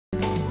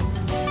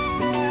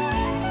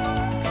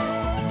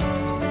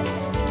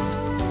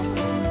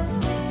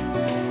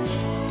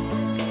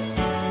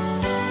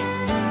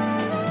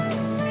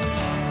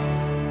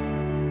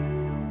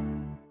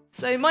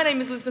So my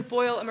name is Elizabeth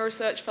Boyle. I'm a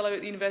research fellow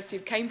at the University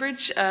of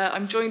Cambridge.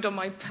 I'm joined on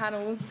my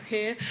panel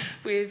here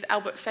with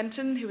Albert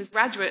Fenton, who is a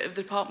graduate of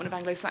the Department of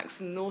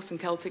Anglo-Saxon, Norse and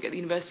Celtic at the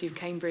University of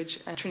Cambridge,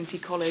 Trinity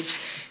College,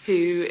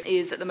 who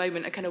is at the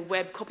moment a kind of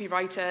web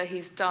copywriter.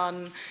 He's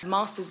done a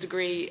master's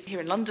degree here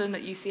in London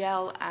at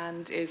UCL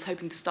and is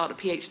hoping to start a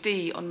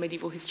PhD on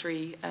medieval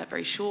history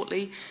very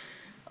shortly.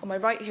 On my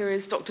right here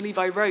is Dr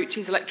Levi Roach.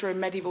 He's a lecturer in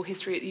medieval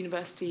history at the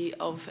University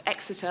of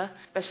Exeter,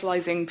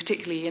 specialising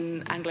particularly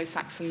in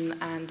Anglo-Saxon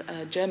and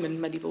German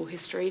medieval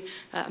history,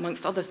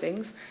 amongst other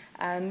things,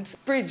 and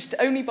bridged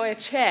only by a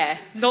chair.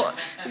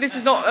 This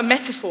is not a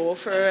metaphor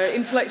for an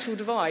intellectual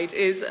divide,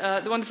 is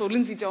the wonderful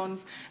Lindsay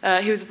Johns,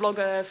 who is a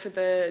blogger for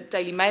the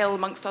Daily Mail,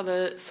 amongst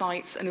other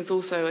sites, and is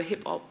also a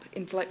hip-hop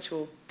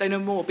intellectual. Though no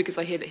more, because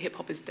I hear that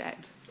hip-hop is dead.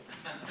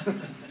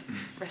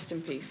 Rest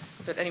in peace.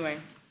 But anyway.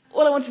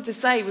 All I wanted to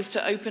say was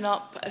to open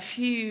up a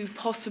few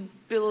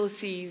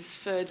possibilities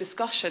for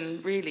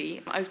discussion,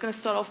 really. I was going to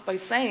start off by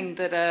saying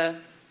that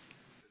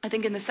I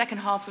think in the second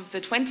half of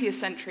the 20th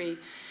century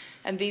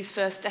and these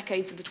first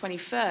decades of the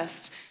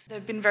 21st, there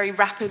have been very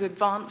rapid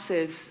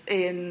advances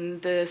in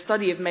the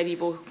study of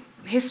medieval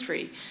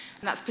history.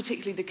 And that's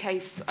particularly the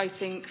case, I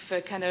think,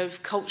 for kind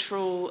of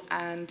cultural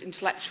and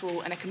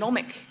intellectual and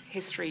economic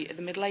history of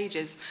the Middle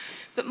Ages.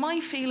 But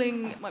my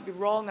feeling, might be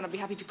wrong, and I'd be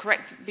happy to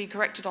be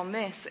corrected on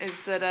this, is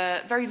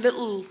that very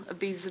little of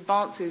these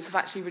advances have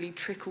actually really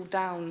trickled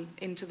down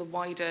into the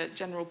wider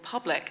general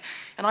public.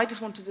 And I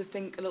just wanted to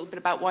think a little bit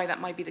about why that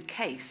might be the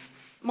case.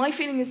 My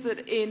feeling is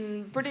that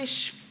in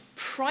British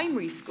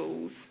primary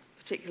schools,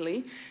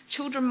 particularly,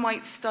 children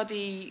might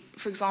study,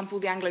 for example,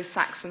 the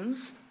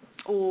Anglo-Saxons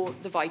or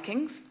the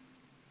Vikings,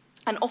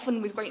 and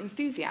often with great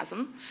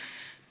enthusiasm,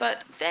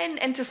 but then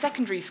enter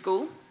secondary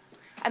school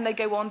and they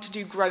go on to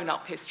do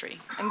grown-up history.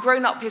 And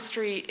grown-up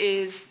history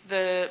is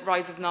the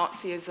rise of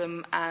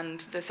Nazism and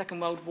the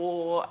Second World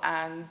War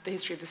and the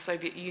history of the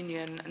Soviet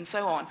Union and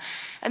so on.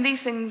 And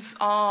these things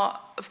are,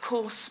 of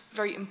course,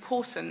 very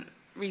important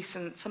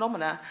recent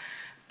phenomena.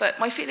 But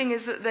my feeling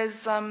is that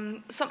there's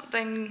an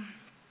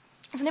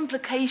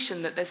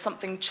implication that there's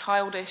something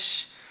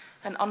childish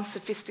and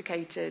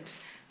unsophisticated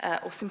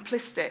or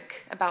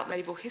simplistic about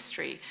medieval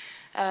history.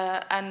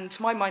 And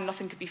to my mind,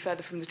 nothing could be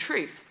further from the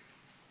truth.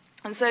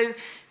 And so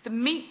the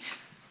meat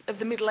of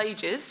the Middle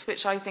Ages,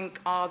 which I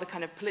think are the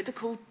kind of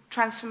political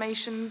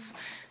transformations,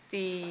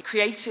 the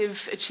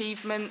creative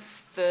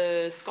achievements,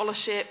 the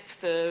scholarship,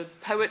 the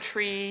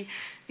poetry,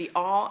 the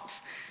art,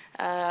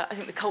 I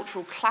think the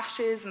cultural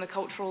clashes and the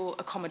cultural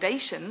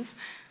accommodations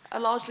are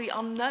largely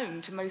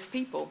unknown to most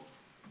people.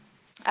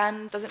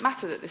 And does it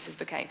matter that this is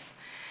the case?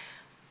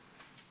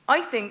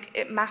 I think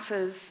it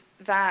matters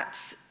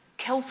that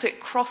Celtic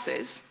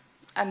crosses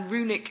and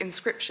runic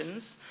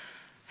inscriptions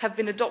have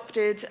been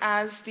adopted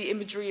as the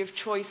imagery of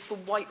choice for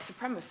white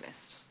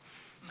supremacists.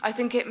 I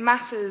think it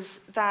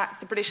matters that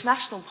the British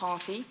National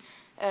Party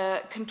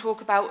can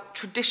talk about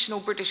traditional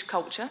British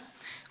culture,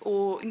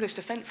 or English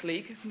Defence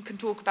League can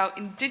talk about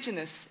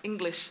indigenous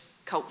English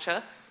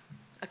culture,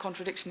 a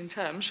contradiction in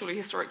terms, surely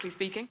historically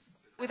speaking,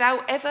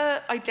 without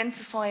ever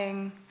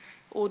identifying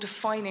or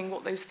defining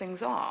what those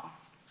things are.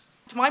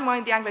 To my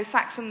mind, the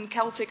Anglo-Saxon,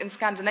 Celtic and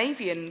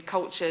Scandinavian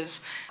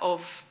cultures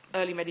of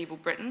early medieval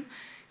Britain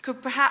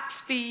could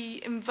perhaps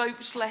be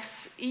invoked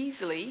less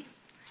easily,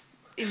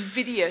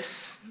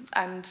 invidious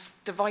and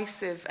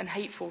divisive and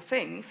hateful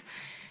things,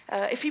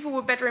 if people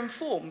were better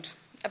informed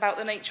about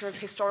the nature of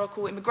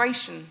historical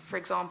immigration, for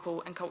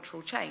example, and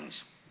cultural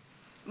change.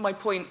 My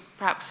point,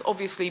 perhaps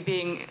obviously,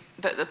 being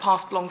that the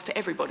past belongs to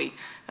everybody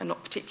and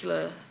not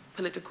particular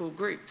political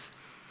groups.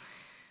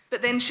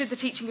 But then should the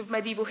teaching of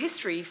medieval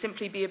history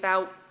simply be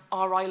about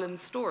our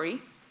island's story,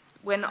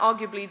 when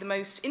arguably the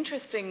most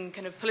interesting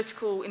kind of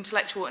political,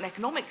 intellectual and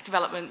economic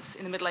developments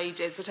in the Middle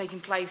Ages were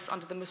taking place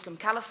under the Muslim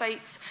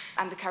caliphates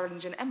and the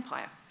Carolingian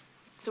Empire?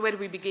 So where do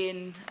we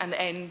begin and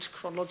end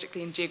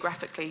chronologically and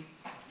geographically?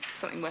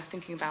 Something worth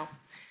thinking about.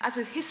 As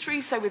with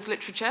history, so with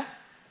literature.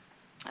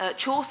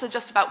 Chaucer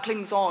just about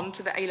clings on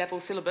to the A-level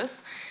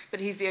syllabus, but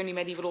he's the only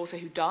medieval author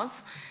who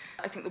does.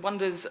 I think the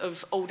wonders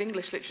of Old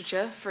English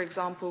literature, for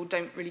example,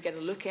 don't really get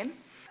a look in,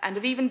 and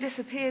have even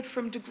disappeared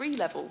from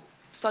degree-level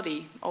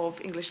study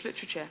of English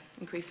literature,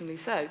 increasingly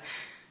so.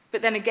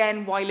 But then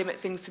again, why limit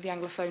things to the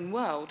Anglophone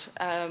world?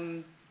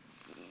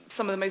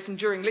 Some of the most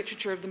enduring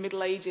literature of the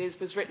Middle Ages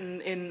was written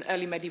in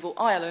early medieval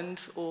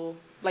Ireland or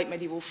late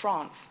medieval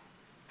France.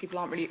 People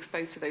aren't really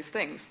exposed to those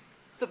things.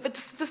 But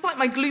despite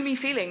my gloomy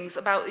feelings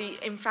about the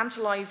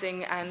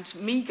infantilizing and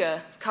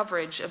meagre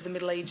coverage of the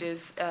Middle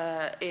Ages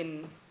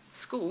in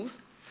schools,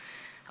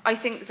 I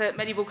think that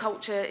medieval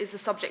culture is the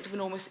subject of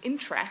enormous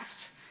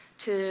interest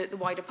to the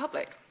wider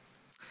public.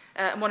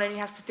 And one only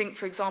has to think,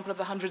 for example, of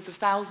the hundreds of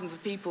thousands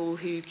of people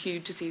who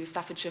queued to see the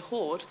Staffordshire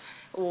Hoard,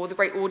 or the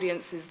great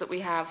audiences that we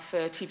have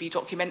for TV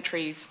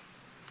documentaries,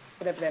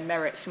 whatever their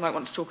merits, you might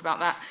want to talk about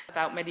that,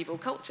 about medieval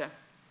culture.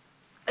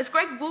 As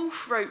Greg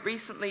Wolfe wrote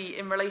recently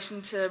in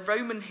relation to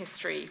Roman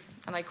history,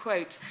 and I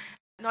quote,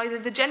 Neither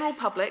the general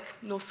public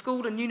nor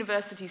school and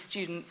university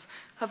students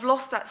have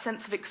lost that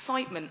sense of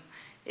excitement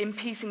in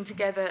piecing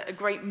together a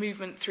great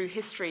movement through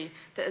history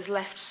that has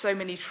left so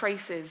many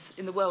traces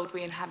in the world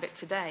we inhabit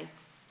today.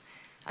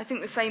 I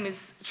think the same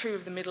is true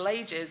of the Middle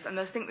Ages, and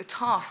I think the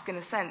task, in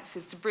a sense,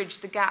 is to bridge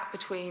the gap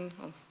between,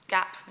 well,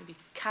 gap, maybe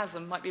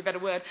chasm might be a better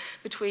word,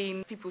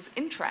 between people's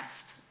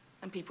interest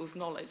and people's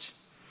knowledge.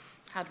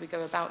 How do we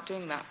go about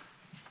doing that?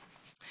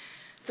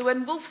 So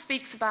when Woolf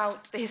speaks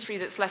about the history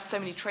that's left so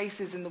many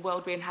traces in the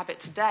world we inhabit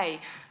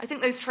today, I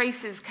think those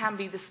traces can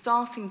be the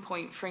starting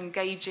point for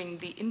engaging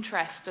the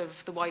interest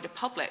of the wider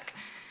public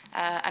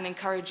and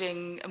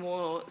encouraging a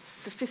more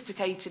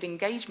sophisticated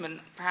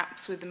engagement,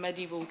 perhaps with the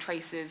medieval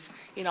traces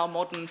in our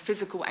modern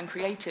physical and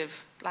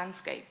creative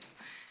landscapes.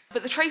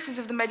 But the traces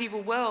of the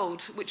medieval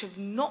world which have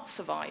not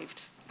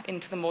survived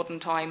into the modern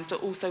times are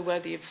also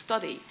worthy of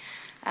study.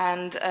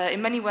 And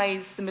in many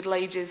ways, the Middle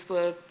Ages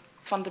were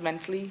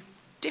fundamentally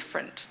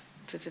different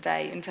to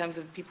today in terms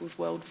of people's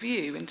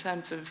worldview, in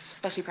terms of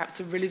especially perhaps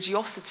the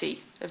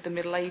religiosity of the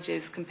Middle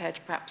Ages compared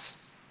to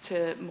perhaps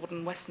to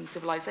modern Western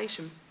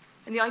civilization.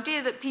 And the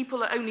idea that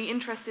people are only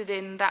interested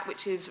in that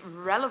which is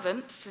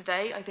relevant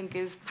today, I think,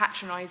 is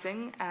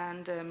patronising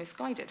and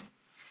misguided.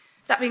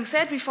 That being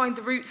said, we find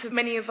the roots of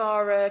many of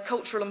our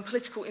cultural and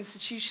political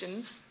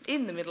institutions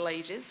in the Middle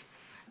Ages,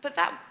 but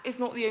that is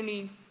not the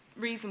only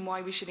reason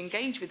why we should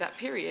engage with that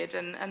period,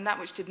 and that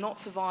which did not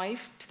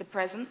survive to the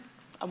present,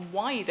 and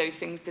why those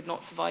things did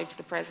not survive to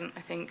the present,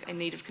 I think, in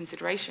need of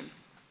consideration.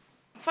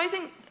 So I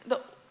think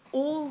that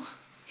all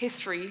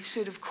history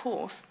should, of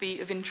course,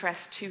 be of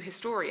interest to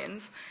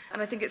historians,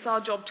 and I think it's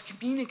our job to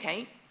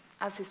communicate,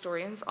 as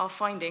historians, our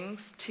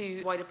findings to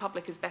the wider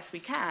public as best we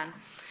can.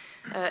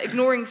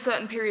 Ignoring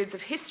certain periods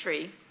of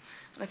history,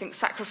 and I think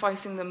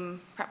sacrificing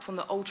them perhaps on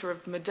the altar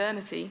of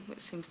modernity,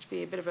 which seems to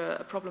be a bit of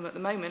a problem at the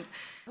moment,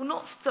 will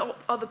not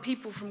stop other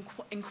people from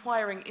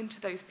inquiring into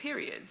those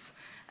periods.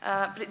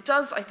 But it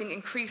does, I think,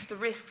 increase the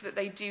risk that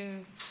they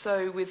do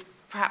so with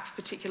perhaps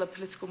particular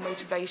political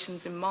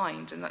motivations in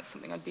mind, and that's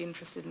something I'd be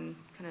interested in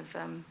kind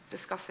of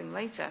discussing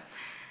later.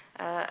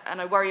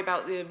 And I worry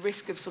about the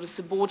risk of sort of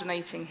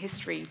subordinating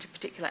history to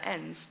particular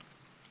ends.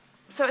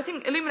 So I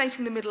think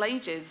illuminating the Middle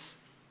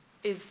Ages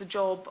is the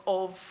job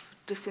of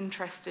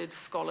disinterested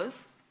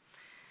scholars.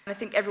 And I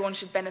think everyone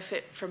should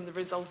benefit from the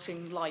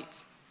resulting light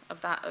of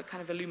that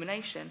kind of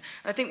illumination. And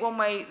I think one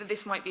way that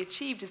this might be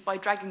achieved is by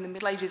dragging the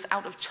Middle Ages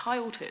out of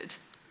childhood,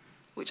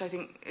 which I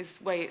think is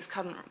the way it's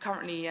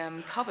currently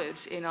covered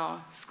in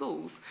our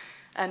schools,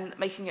 and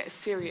making it a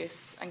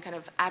serious and kind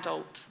of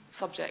adult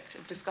subject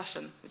of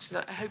discussion, which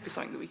I hope is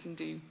something that we can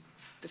do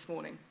this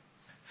morning.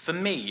 For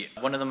me,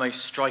 one of the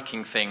most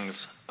striking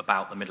things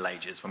about the Middle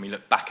Ages, when we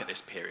look back at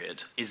this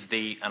period, is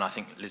and I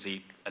think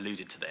Lizzie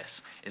alluded to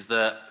this, is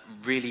the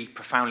really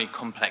profoundly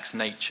complex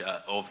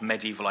nature of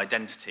medieval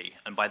identity.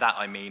 And by that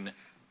I mean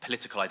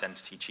political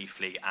identity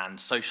chiefly and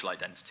social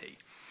identity.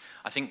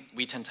 I think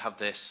we tend to have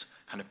this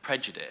kind of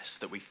prejudice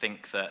that we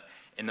think that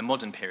in the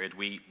modern period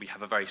we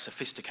have a very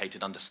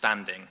sophisticated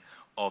understanding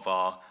of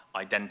our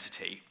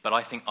identity. But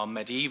I think our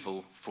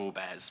medieval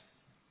forebears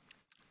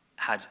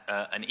had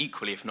an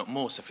equally, if not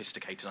more,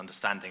 sophisticated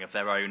understanding of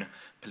their own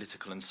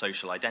political and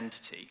social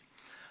identity.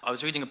 I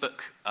was reading a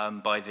book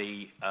by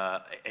the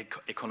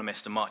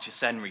economist Amartya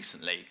Sen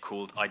recently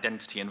called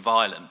Identity and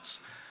Violence,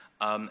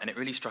 and it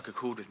really struck a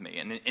chord with me.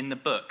 And in the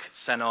book,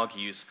 Sen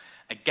argues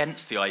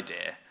against the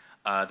idea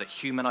that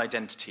human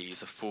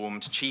identities are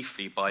formed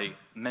chiefly by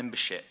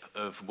membership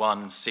of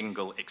one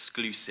single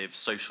exclusive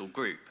social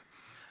group.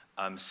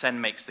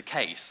 Sen makes the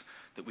case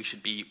that we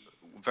should be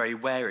very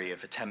wary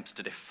of attempts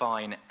to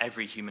define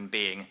every human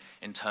being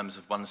in terms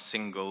of one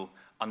single,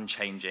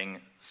 unchanging,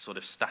 sort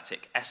of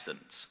static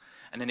essence.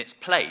 And in its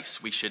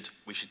place, we should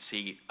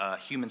see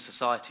human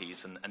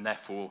societies, and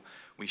therefore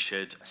we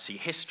should see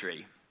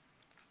history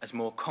as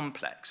more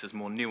complex, as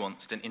more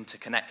nuanced and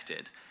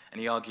interconnected. And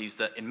he argues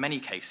that in many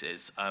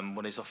cases,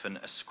 what is often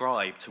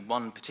ascribed to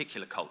one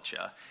particular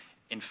culture,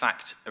 in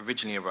fact,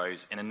 originally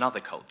arose in another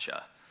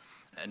culture.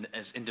 And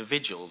as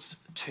individuals,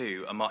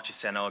 too, Amartya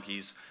Sen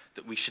argues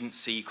that we shouldn't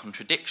see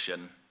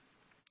contradiction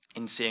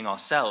in seeing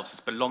ourselves as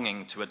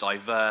belonging to a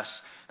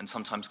diverse and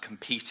sometimes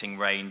competing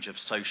range of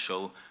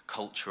social,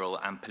 cultural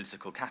and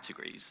political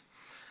categories.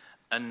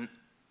 And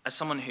as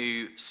someone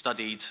who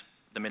studied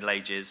the Middle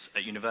Ages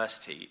at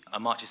university,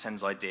 Amartya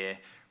Sen's idea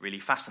really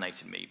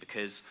fascinated me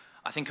because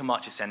I think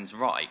Amartya Sen's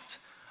right.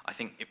 I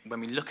think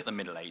when we look at the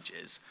Middle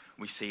Ages,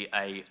 we see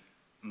a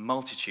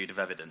multitude of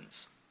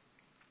evidence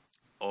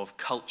of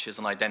cultures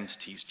and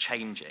identities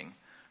changing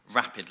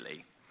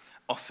rapidly,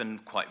 often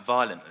quite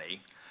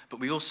violently, but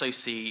we also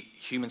see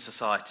human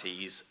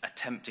societies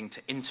attempting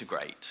to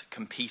integrate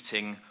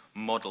competing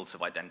models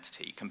of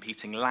identity,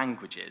 competing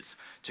languages,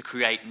 to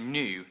create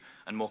new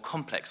and more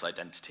complex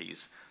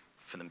identities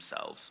for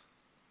themselves.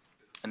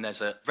 And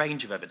there's a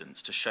range of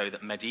evidence to show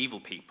that medieval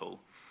people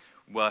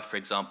were, for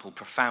example,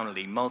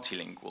 profoundly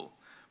multilingual,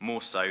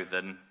 more so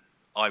than,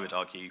 I would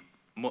argue,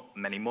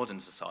 many modern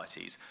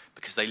societies,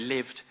 because they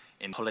lived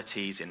in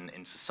polities,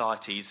 in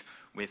societies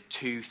with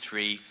 2,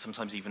 3,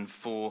 sometimes even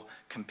 4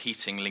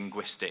 competing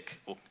linguistic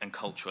and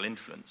cultural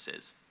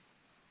influences.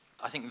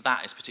 I think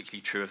that is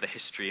particularly true of the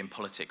history and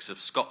politics of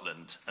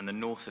Scotland and the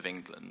north of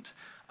England,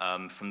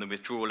 from the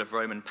withdrawal of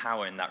Roman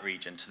power in that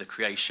region to the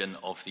creation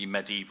of the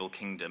medieval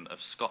kingdom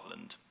of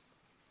Scotland.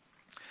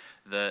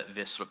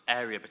 This sort of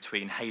area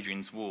between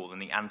Hadrian's Wall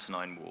and the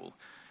Antonine Wall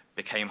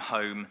became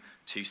home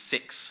to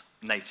 6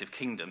 native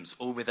kingdoms,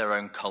 all with their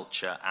own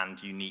culture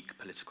and unique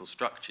political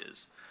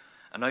structures.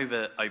 And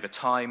over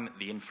time,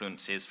 the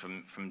influences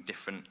from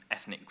different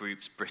ethnic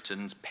groups,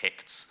 Britons,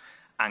 Picts,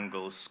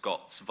 Angles,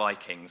 Scots,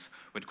 Vikings,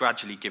 would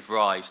gradually give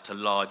rise to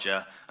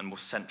larger and more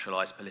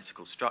centralised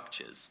political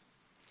structures.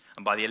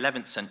 And by the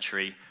 11th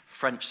century,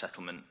 French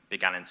settlement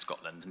began in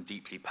Scotland and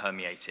deeply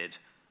permeated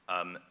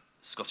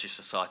Scottish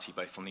society,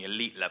 both on the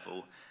elite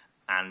level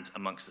and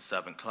amongst the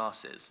servant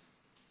classes.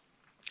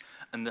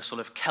 And the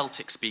sort of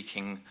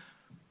Celtic-speaking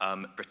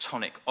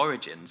Brittonic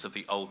origins of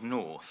the Old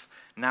North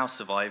now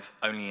survive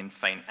only in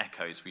faint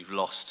echoes. We've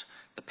lost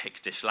the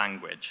Pictish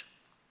language.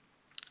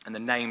 And the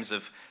names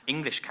of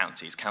English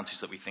counties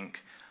that we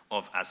think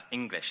of as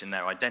English in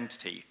their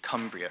identity,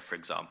 Cumbria, for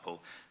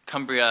example.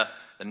 Cumbria,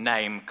 the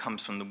name,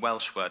 comes from the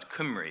Welsh word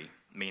Cymru,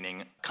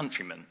 meaning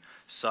countryman.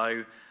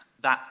 So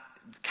that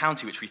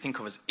county which we think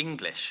of as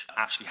English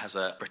actually has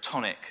a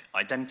Brittonic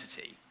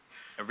identity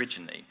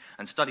originally.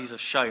 And studies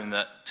have shown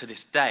that to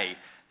this day,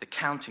 the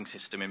counting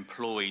system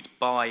employed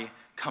by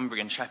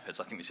Cumbrian shepherds,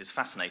 I think this is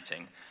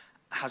fascinating,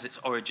 has its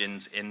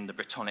origins in the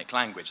Brittonic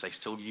language. They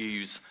still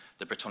use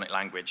the Brittonic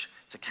language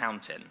to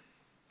count in.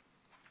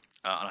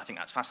 And I think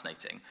that's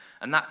fascinating.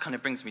 And that kind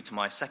of brings me to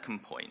my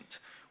second point,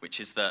 which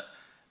is that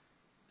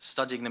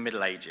studying the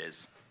Middle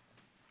Ages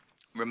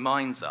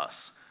reminds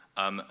us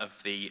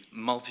of the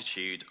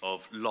multitude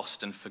of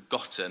lost and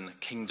forgotten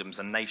kingdoms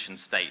and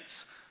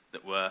nation-states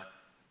that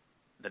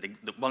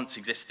once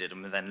existed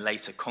and were then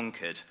later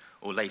conquered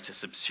or later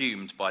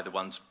subsumed by the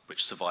ones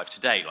which survive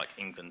today, like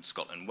England,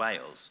 Scotland,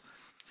 Wales.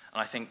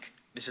 And I think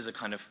this is a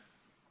kind of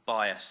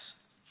bias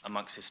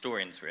amongst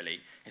historians, really.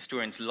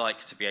 Historians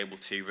like to be able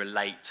to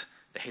relate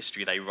the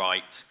history they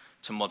write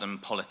to modern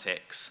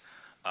politics.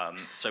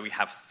 So we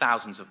have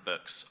thousands of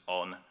books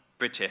on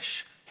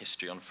British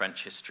history, on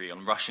French history,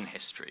 on Russian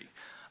history.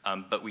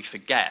 But we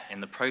forget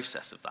in the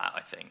process of that,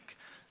 I think,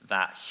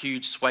 that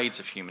huge swathes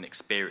of human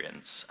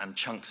experience and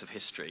chunks of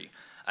history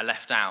are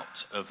left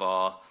out of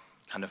our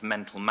kind of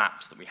mental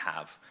maps that we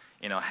have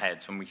in our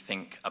heads when we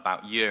think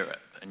about Europe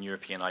and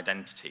European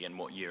identity and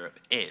what Europe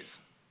is.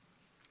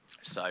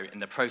 So in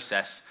the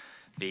process,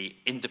 the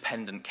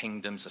independent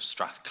kingdoms of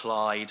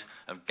Strathclyde,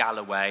 of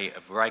Galloway,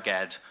 of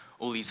Reged,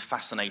 all these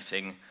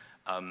fascinating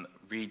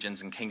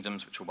regions and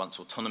kingdoms which were once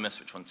autonomous,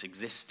 which once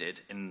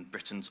existed in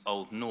Britain's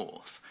Old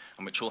North,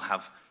 and which all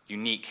have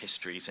unique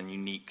histories and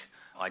unique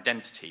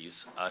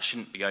identities,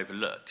 shouldn't be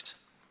overlooked.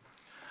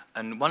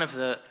 And one of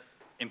the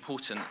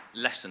important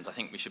lessons, I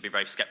think we should be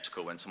very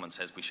sceptical when someone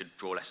says we should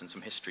draw lessons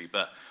from history,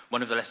 but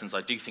one of the lessons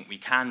I do think we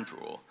can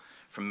draw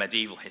from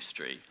medieval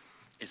history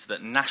is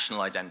that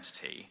national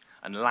identity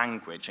and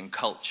language and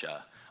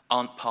culture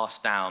aren't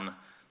passed down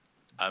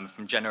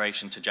from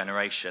generation to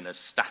generation as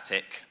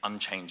static,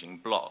 unchanging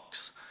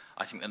blocks.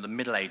 I think that in the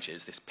Middle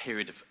Ages, this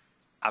period of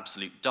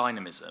absolute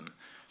dynamism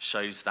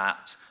shows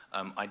that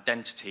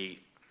identity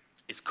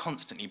is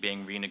constantly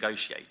being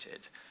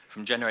renegotiated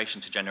from generation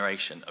to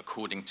generation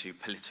according to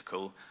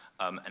political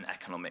and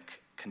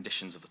economic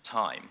conditions of the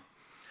time.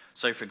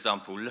 So, for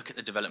example, look at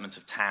the development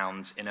of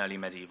towns in early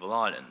medieval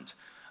Ireland.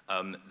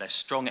 There's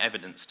strong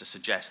evidence to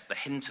suggest the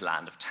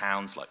hinterland of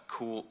towns like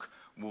Cork,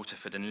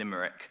 Waterford and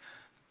Limerick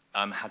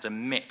had a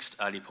mixed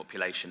early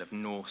population of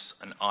Norse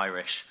and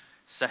Irish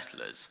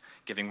settlers,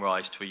 giving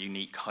rise to a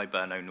unique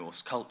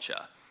Hiberno-Norse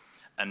culture.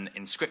 And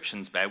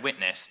inscriptions bear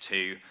witness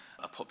to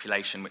a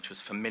population which was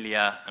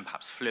familiar and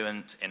perhaps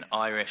fluent in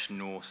Irish,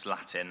 Norse,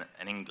 Latin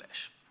and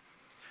English.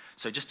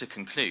 So just to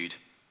conclude,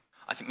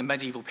 I think the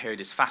medieval period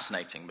is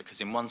fascinating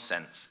because in one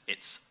sense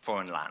it's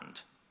foreign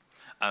land.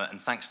 And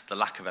thanks to the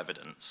lack of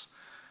evidence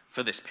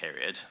for this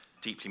period,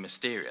 deeply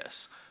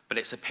mysterious, but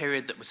it's a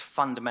period that was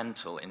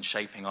fundamental in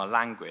shaping our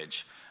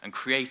language and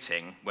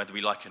creating, whether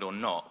we like it or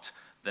not,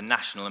 the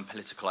national and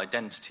political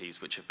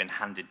identities which have been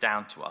handed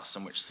down to us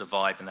and which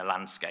survive in the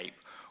landscape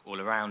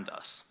all around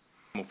us.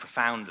 More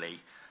profoundly,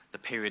 the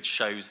period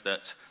shows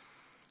that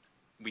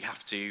we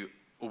have to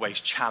always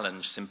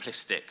challenge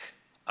simplistic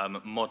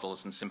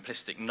models and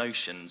simplistic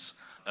notions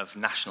of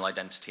national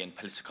identity and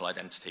political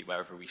identity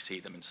wherever we see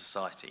them in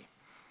society.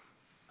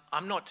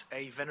 I'm not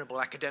a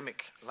venerable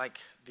academic like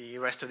the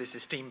rest of this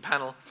esteemed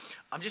panel.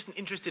 I'm just an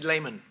interested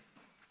layman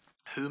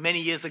who many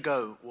years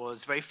ago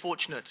was very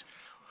fortunate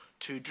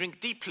to drink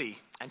deeply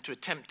and to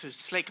attempt to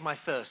slake my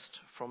thirst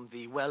from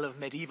the well of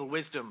medieval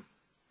wisdom.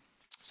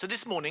 So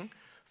this morning,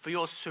 for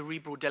your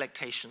cerebral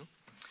delectation,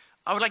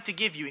 I would like to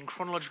give you in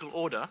chronological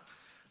order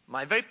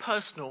my very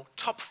personal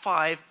top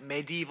 5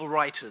 medieval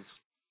writers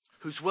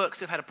whose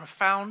works have had a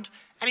profound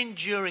and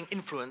enduring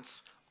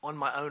influence on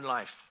my own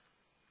life.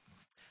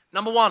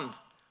 Number 1,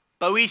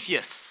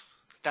 Boethius.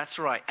 That's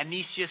right,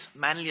 Anicius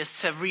Manlius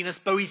Severinus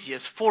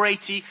Boethius,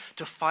 480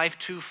 to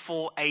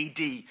 524 AD.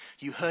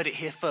 You heard it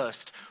here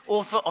first.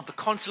 Author of the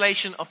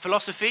Consolation of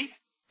Philosophy,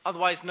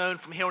 otherwise known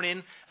from here on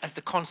in as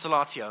the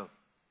Consolatio.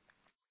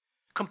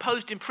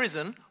 Composed in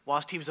prison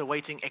whilst he was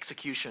awaiting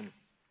execution.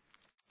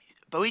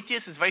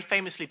 Boethius has very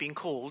famously been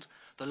called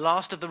the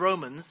last of the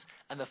Romans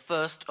and the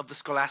first of the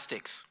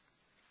scholastics.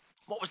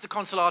 What was the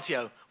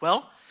Consolatio?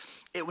 Well,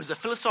 it was a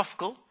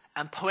philosophical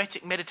and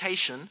poetic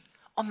meditation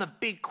on the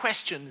big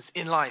questions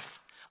in life.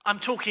 I'm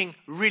talking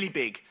really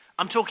big.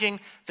 I'm talking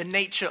the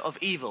nature of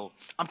evil.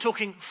 I'm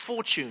talking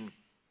fortune.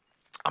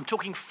 I'm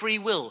talking free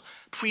will,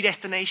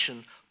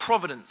 predestination,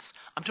 providence.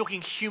 I'm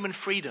talking human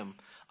freedom.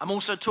 I'm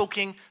also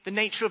talking the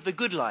nature of the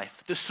good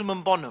life, the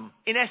summum bonum.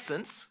 In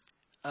essence,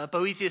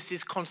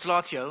 Boethius'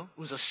 Consolatio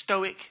was a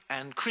Stoic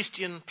and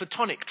Christian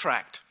Platonic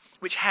tract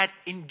which had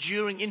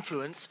enduring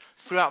influence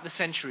throughout the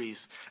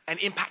centuries and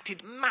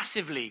impacted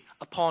massively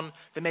upon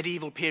the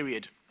medieval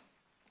period.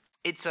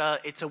 It's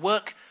a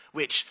work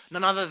which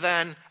none other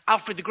than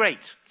Alfred the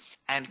Great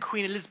and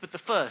Queen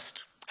Elizabeth I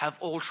have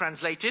all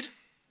translated.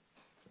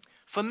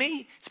 For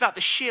me, it's about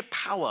the sheer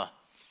power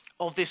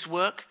of this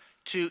work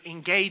to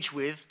engage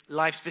with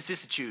life's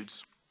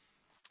vicissitudes.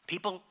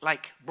 People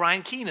like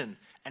Brian Keenan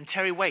and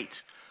Terry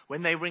Waite,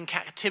 when they were in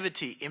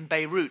captivity in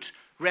Beirut,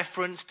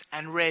 referenced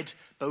and read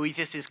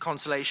Boethius'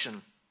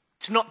 Consolation.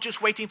 It's not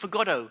just Waiting for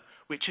Godot,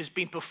 which has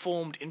been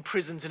performed in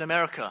prisons in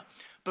America.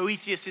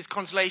 Boethius'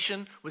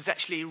 Consolation was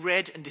actually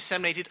read and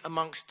disseminated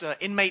amongst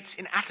inmates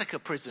in Attica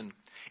prison.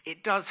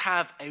 It does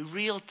have a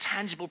real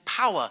tangible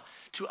power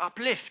to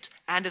uplift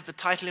and, as the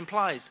title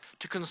implies,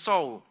 to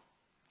console.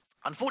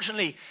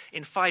 Unfortunately,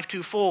 in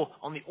 524,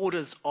 on the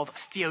orders of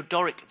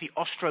Theodoric the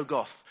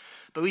Ostrogoth,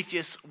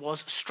 Boethius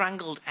was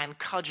strangled and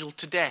cudgeled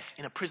to death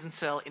in a prison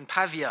cell in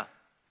Pavia.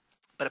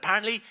 But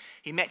apparently,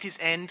 he met his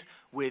end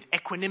with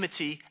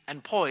equanimity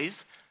and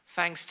poise,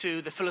 thanks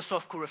to the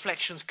philosophical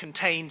reflections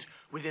contained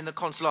within the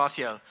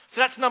Consolatio.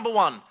 So that's number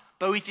 1,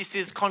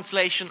 Boethius'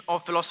 Consolation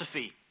of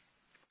Philosophy.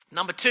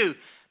 Number 2,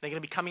 they're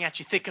going to be coming at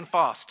you thick and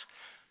fast,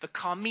 the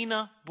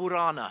Carmina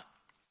Burana.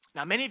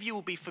 Now, many of you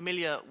will be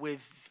familiar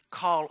with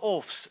Carl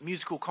Orff's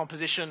musical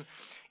composition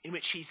in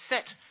which he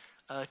set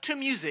to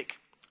music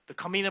the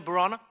Carmina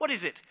Burana. What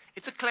is it?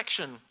 It's a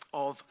collection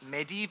of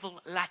medieval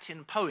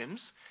Latin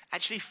poems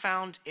actually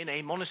found in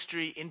a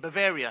monastery in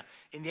Bavaria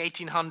in the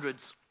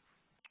 1800s.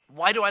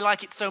 Why do I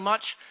like it so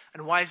much?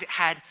 And why has it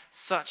had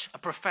such a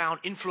profound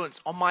influence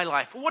on my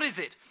life? What is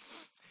it?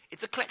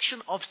 It's a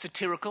collection of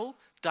satirical,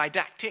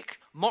 didactic,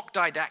 mock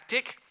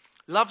didactic,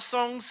 love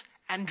songs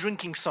and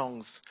drinking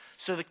songs.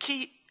 So the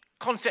key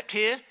concept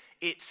here,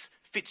 it's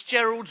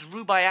Fitzgerald's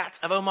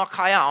Rubaiyat of Omar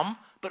Khayyam,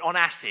 but on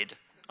acid.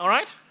 All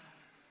right?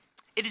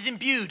 It is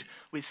imbued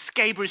with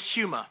scabrous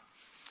humor.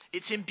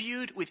 It's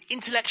imbued with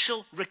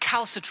intellectual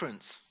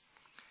recalcitrance.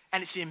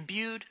 And it's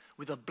imbued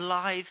with a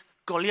blithe,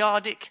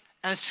 Goliardic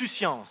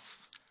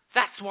insouciance.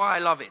 That's why I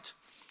love it.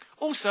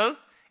 Also,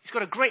 it's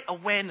got a great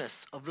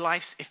awareness of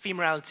life's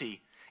ephemerality.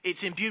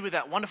 It's imbued with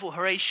that wonderful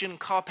Horatian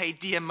carpe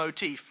diem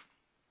motif.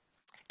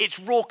 It's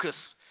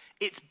raucous,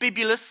 it's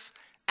bibulous,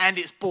 and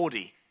it's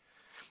bawdy.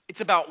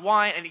 It's about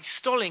wine and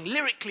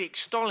lyrically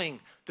extolling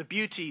the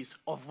beauties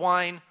of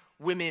wine,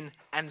 women,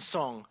 and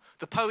song.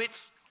 The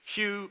poets,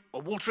 Hugh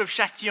or Walter of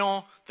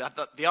Chatillon,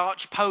 the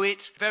arch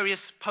poet,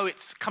 various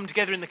poets come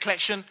together in the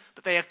collection,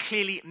 but they are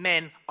clearly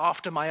men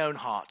after my own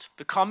heart.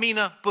 The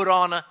Carmina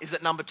Burana is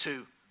at number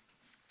 2.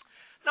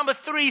 Number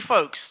 3,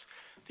 folks.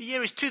 The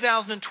year is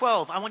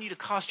 2012. I want you to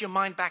cast your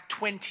mind back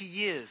 20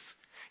 years.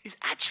 It's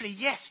actually,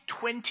 yes,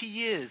 20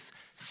 years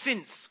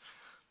since,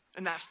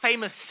 in that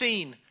famous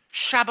scene,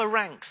 Shabba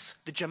Ranks,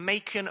 the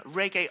Jamaican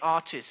reggae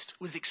artist,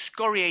 was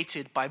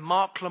excoriated by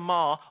Mark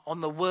Lamar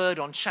on The Word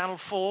on Channel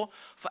 4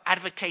 for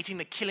advocating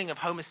the killing of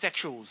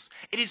homosexuals.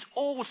 It is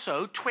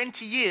also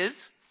 20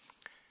 years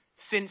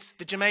since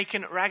the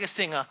Jamaican ragga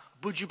singer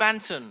Buju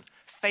Banton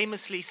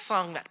famously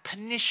sung that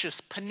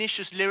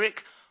pernicious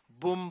lyric,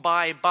 Boom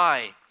Bye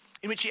Bye,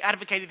 in which he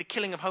advocated the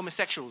killing of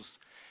homosexuals.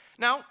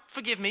 Now,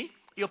 forgive me,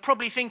 you're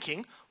probably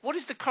thinking, what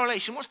is the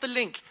correlation? What's the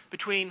link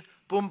between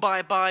Boom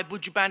Bye Bye,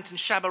 Buju Banton,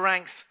 Shabba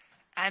Ranks,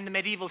 and the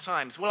medieval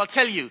times? Well, I'll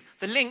tell you,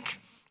 the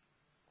link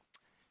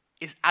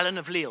is Alan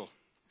of Lille.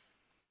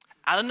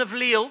 Alan of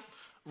Lille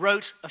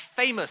wrote a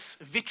famous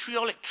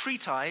vitriolic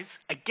treatise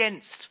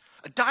against,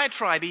 a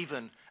diatribe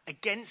even,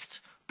 against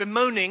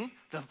bemoaning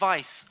the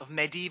vice of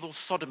medieval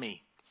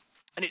sodomy.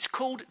 And it's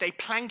called De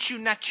Planctu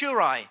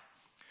Naturae.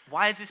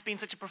 Why has this been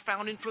such a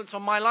profound influence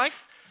on my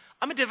life?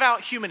 I'm a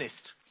devout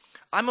humanist.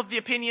 I'm of the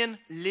opinion,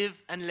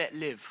 live and let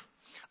live.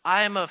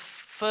 I am a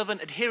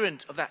fervent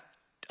adherent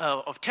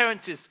of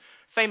Terence's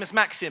famous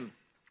maxim,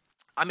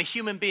 I'm a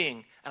human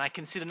being and I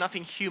consider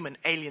nothing human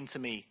alien to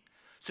me.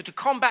 So to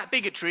combat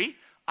bigotry,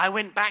 I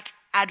went back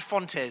ad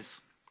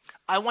fontes.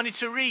 I wanted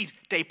to read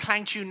De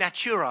Planctu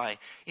Naturae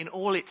in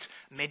all its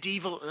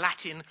medieval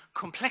Latin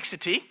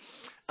complexity.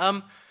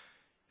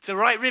 It's a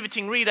right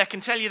riveting read, I can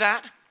tell you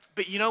that.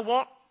 But you know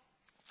what?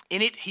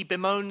 In it, he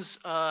bemoans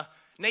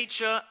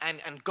nature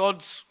and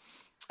God's,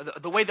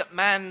 the way that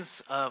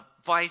man's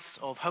vice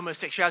of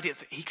homosexuality,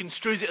 he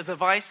construes it as a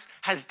vice,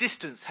 has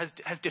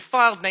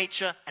defiled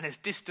nature and has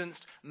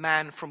distanced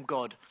man from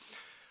God.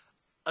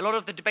 A lot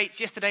of the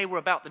debates yesterday were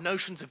about the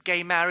notions of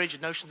gay marriage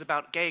and notions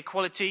about gay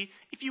equality.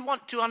 If you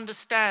want to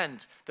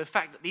understand the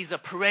fact that these are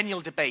perennial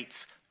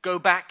debates, go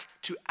back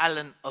to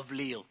Alan of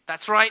Lille.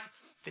 That's right,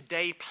 the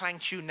De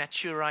Planctu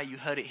Naturae, you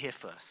heard it here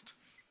first.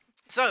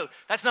 So,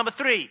 that's number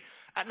 3.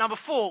 At number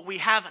 4, we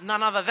have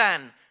none other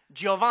than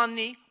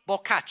Giovanni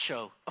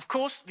Boccaccio. Of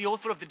course, the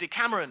author of the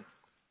Decameron.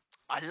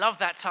 I love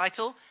that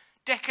title,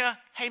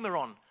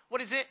 Decameron.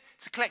 What is it?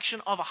 It's a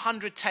collection of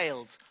 100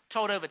 tales,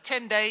 told over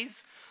 10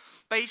 days,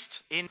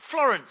 based in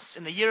Florence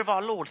in the year of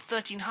our Lord,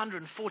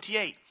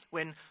 1348,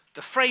 when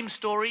the frame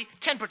story,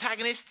 10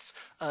 protagonists,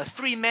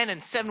 3 men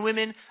and 7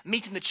 women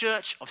meet in the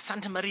church of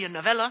Santa Maria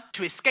Novella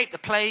to escape the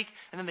plague,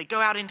 and then they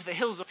go out into the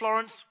hills of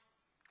Florence,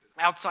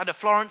 outside of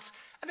Florence,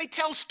 and they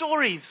tell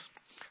stories.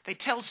 They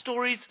tell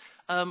stories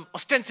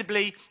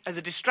ostensibly as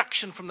a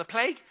distraction from the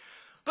plague,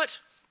 but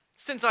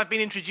since I've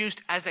been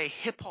introduced as a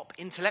hip-hop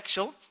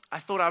intellectual, I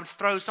thought I would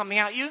throw something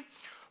at you.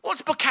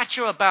 What's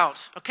Boccaccio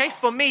about? Okay,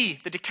 for me,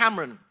 the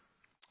Decameron.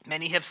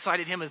 Many have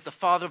cited him as the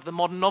father of the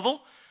modern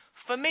novel.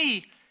 For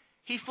me,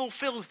 he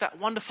fulfills that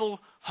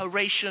wonderful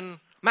Horatian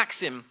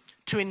maxim,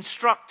 to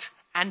instruct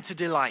and to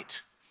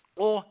delight.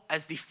 Or,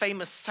 as the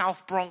famous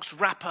South Bronx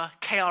rapper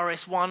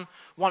KRS-One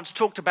once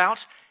talked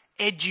about,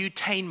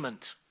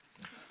 edutainment.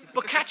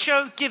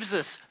 Boccaccio gives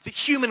us the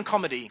human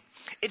comedy.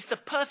 It's the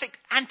perfect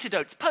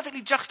antidote, it's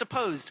perfectly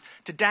juxtaposed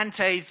to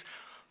Dante's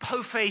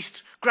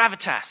po-faced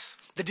gravitas,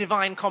 the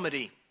divine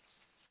comedy.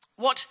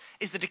 What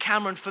is the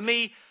Decameron for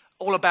me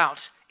all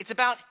about? It's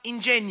about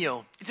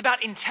ingegno, it's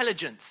about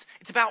intelligence,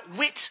 it's about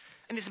wit,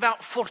 and it's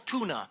about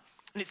fortuna.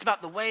 And it's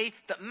about the way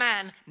that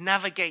man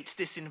navigates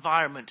this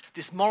environment,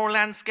 this moral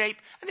landscape,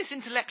 and this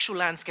intellectual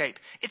landscape.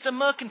 It's a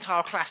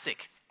mercantile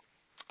classic.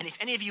 And if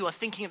any of you are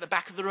thinking at the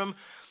back of the room,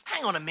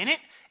 hang on a minute,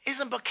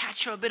 isn't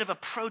Boccaccio a bit of a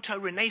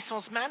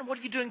proto-Renaissance man? What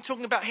are you doing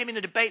talking about him in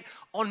a debate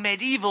on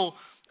medieval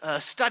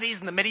studies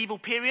in the medieval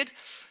period?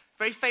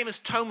 Very famous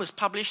tome was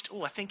published,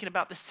 I think in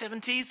about the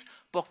 70s,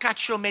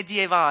 Boccaccio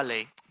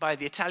Medievale, by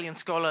the Italian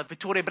scholar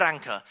Vittore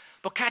Branca.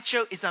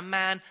 Boccaccio is a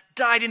man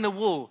dyed in the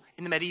wool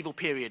in the medieval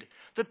period.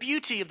 The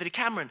beauty of the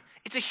Decameron,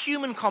 it's a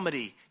human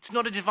comedy. It's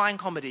not a divine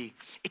comedy.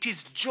 It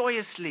is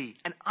joyously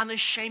and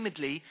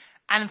unashamedly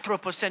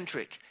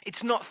anthropocentric.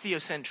 It's not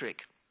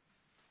theocentric.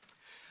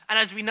 And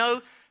as we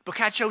know,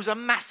 Boccaccio was a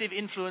massive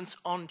influence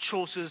on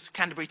Chaucer's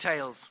Canterbury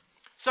Tales.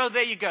 So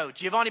there you go,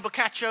 Giovanni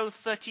Boccaccio,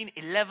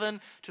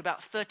 1311 to about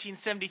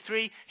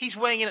 1373. He's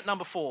weighing in at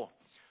number 4.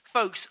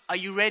 Folks, are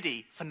you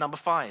ready for number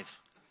 5?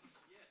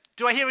 Yes.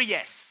 Do I hear a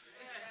yes?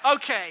 Yes?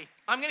 Okay,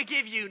 I'm going to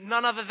give you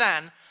none other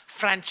than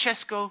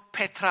Francesco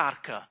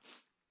Petrarca,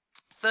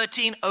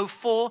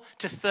 1304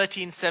 to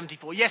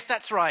 1374. Yes,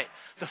 that's right,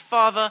 the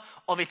father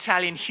of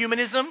Italian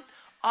humanism,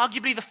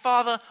 arguably the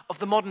father of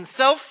the modern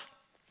self,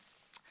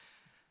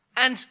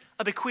 and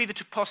a bequeather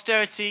to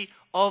posterity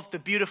of the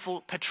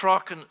beautiful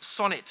Petrarchan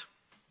sonnet.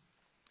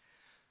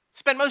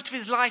 Spent most of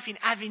his life in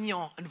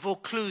Avignon and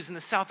Vaucluse in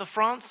the south of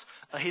France.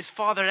 His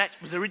father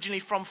was originally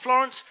from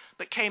Florence,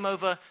 but came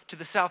over to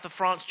the south of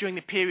France during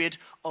the period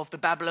of the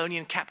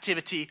Babylonian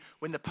captivity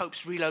when the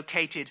popes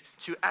relocated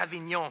to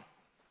Avignon.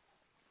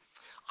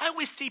 I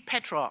always see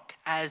Petrarch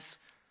as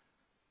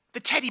the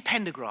Teddy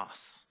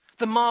Pendergrass,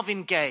 the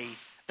Marvin Gaye,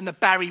 and the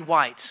Barry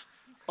White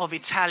of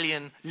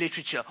Italian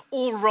literature,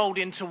 all rolled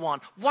into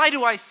one. Why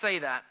do I say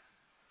that?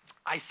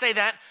 I say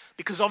that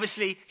because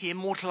obviously he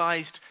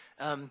immortalized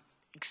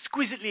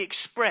exquisitely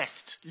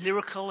expressed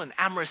lyrical and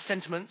amorous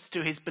sentiments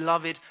to his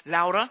beloved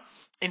Laura.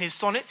 In his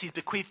sonnets, he's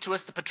bequeathed to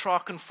us the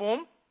Petrarchan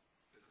form.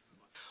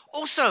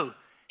 Also,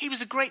 he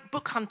was a great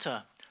book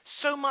hunter.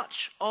 So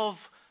much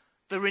of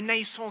the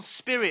Renaissance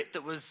spirit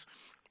that was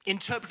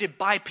interpreted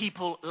by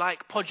people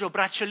like Poggio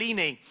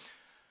Bracciolini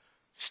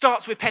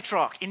starts with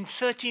Petrarch. In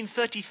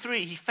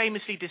 1333, he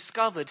famously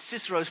discovered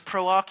Cicero's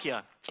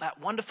Proarchia, that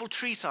wonderful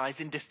treatise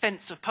in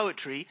defense of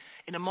poetry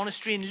in a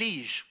monastery in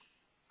Liege.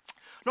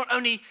 Not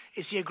only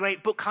is he a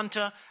great book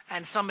hunter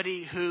and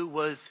somebody who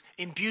was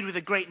imbued with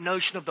a great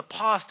notion of the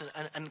past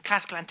and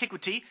classical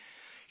antiquity,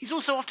 he's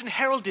also often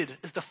heralded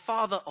as the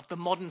father of the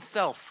modern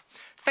self.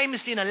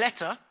 Famously in a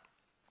letter,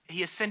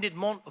 he ascended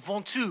Mont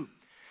Ventoux,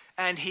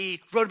 and he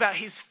wrote about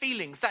his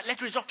feelings. That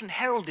letter is often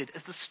heralded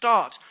as the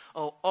start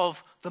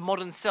of the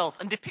modern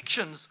self and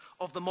depictions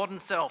of the modern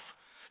self.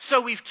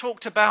 So we've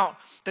talked about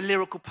the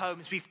lyrical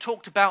poems, we've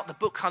talked about the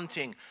book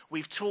hunting,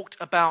 we've talked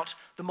about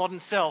the modern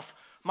self.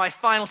 My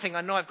final thing,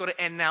 I know I've got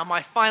to end now,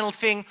 my final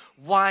thing,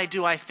 why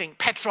do I think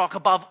Petrarch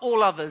above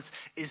all others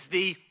is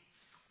the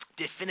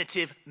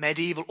definitive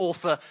medieval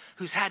author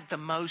who's had the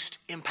most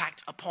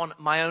impact upon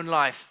my own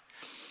life?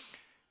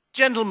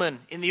 Gentlemen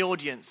in the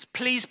audience,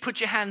 please put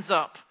your hands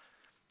up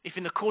if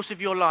in the course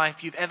of your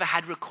life you've ever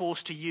had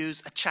recourse to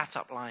use a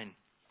chat-up line.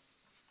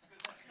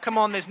 Come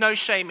on, there's no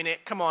shame in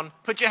it. Come on,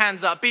 put your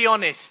hands up. Be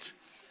honest.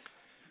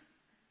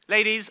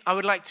 Ladies, I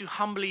would like to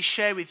humbly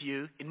share with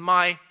you, in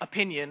my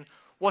opinion,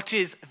 what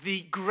is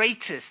the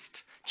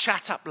greatest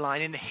chat-up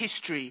line in the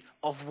history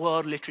of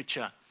world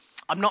literature.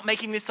 I'm not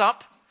making this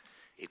up.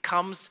 It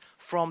comes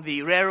from the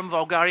Rerum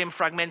Vulgarium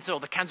Fragmenta, or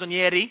the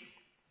Canzonieri,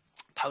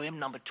 poem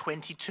number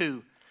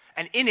 22.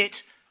 And in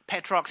it,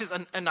 Petrarch says,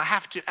 and I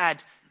have to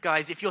add,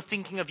 guys, if you're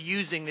thinking of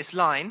using this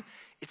line,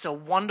 it's a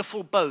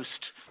wonderful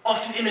boast.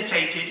 Often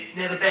imitated,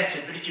 never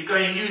bettered, but if you're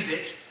going to use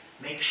it,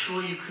 make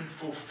sure you can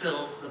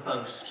fulfill the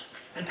boast.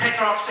 And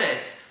Petrarch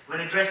says,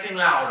 when addressing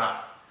Laura,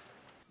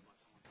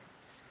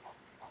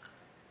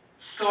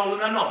 Solo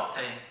una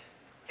notte,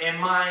 e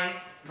mai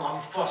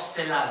non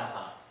fosse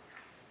l'alba.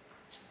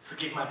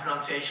 Forgive my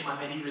pronunciation, my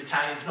medieval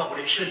Italian's not what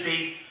it should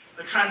be,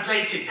 but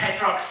translated,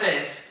 Petrarch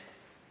says,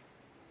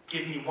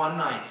 give me one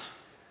night,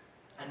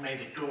 and may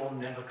the dawn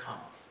never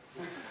come.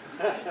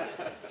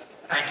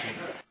 Thank you.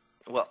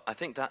 Well, I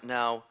think that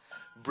now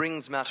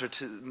brings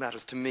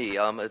matters to me.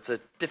 It's a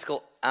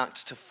difficult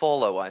act to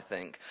follow, I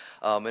think.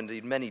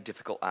 Indeed, many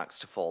difficult acts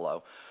to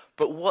follow.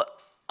 But what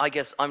I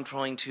guess I'm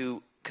trying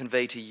to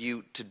convey to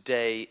you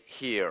today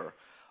here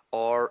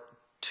are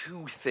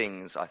two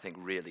things, I think,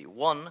 really.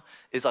 One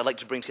is I'd like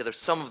to bring together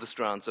some of the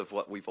strands of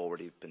what we've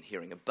already been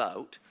hearing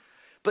about.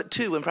 But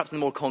two, and perhaps in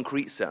the more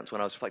concrete sense, when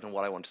I was reflecting on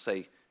what I want to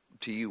say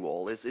to you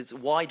all, is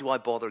why do I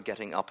bother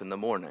getting up in the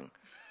morning,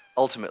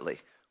 ultimately?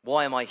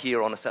 Why am I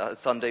here on a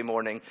Sunday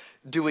morning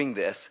doing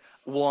this?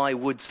 Why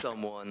would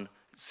someone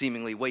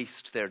seemingly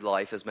waste their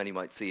life, as many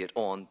might see it,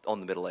 on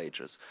the Middle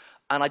Ages?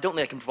 And I don't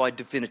think I can provide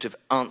definitive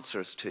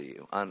answers to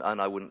you, and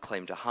I wouldn't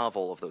claim to have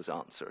all of those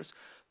answers.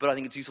 But I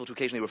think it's useful to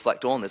occasionally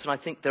reflect on this, and I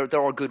think there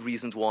are good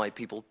reasons why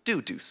people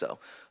do so.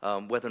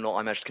 Whether or not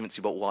I manage to convince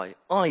you about why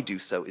I do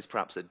so is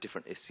perhaps a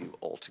different issue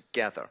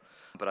altogether.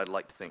 But I'd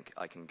like to think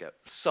I can get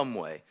some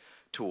way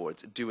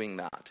towards doing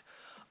that.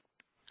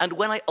 And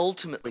when I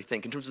ultimately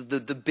think, in terms of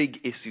the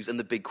big issues and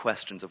the big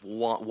questions of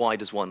why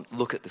does one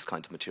look at this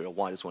kind of material,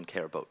 why does one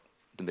care about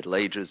the Middle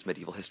Ages,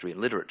 medieval history and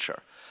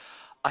literature,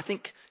 I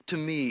think, to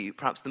me,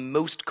 perhaps the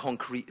most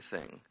concrete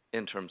thing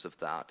in terms of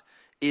that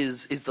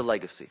is the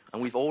legacy.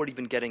 And we've already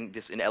been getting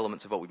this in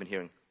elements of what we've been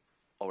hearing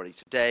already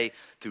today,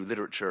 through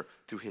literature,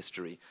 through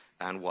history,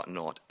 and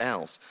whatnot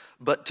else.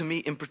 But to me,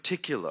 in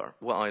particular,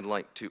 what I'd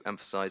like to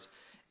emphasize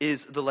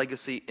is the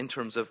legacy in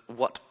terms of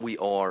what we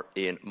are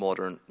in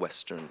modern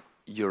Western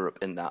Europe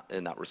in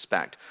that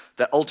respect.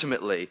 That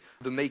ultimately,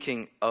 the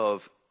making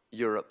of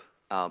Europe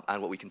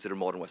and what we consider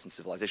modern Western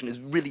civilization is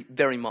really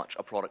very much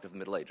a product of the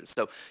Middle Ages.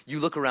 So you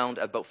look around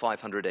at about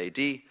 500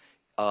 AD,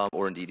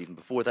 or indeed even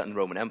before that in the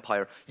Roman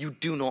Empire, you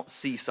do not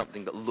see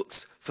something that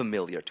looks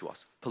familiar to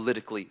us,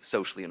 politically,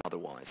 socially, and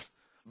otherwise.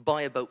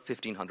 By about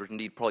 1500,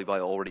 indeed probably by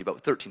already about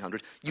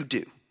 1300, you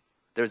do.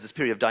 There's this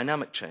period of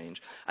dynamic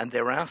change, and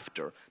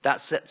thereafter,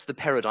 that sets the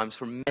paradigms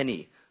for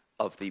many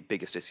of the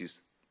biggest issues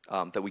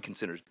that we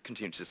continue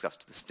to discuss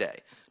to this day.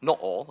 Not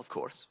all, of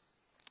course.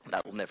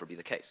 That will never be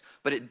the case.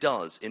 But it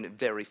does in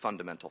very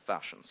fundamental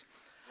fashions.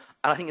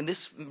 And I think in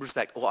this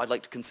respect, what I'd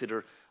like to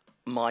consider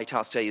my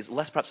task today is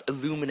less perhaps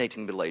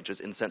illuminating Middle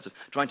Ages in the sense of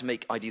trying to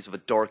make ideas of a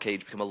dark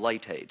age become a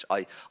light age.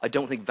 I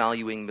don't think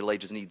valuing Middle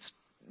Ages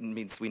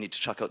means we need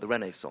to chuck out the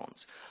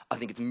Renaissance. I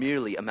think it's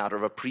merely a matter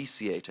of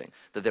appreciating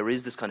that there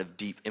is this kind of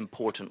deep,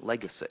 important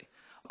legacy.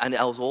 And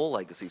as all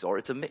legacies are,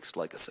 it's a mixed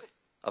legacy,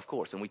 of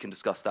course, and we can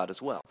discuss that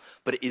as well.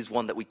 But it is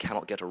one that we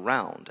cannot get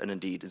around, and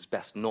indeed is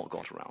best not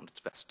got around. It's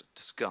best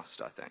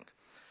discussed, I think.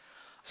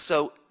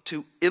 So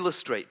to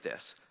illustrate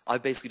this,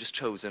 I've basically just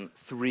chosen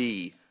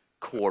three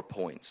core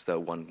points, though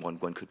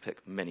one could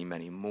pick many,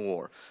 many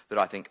more, that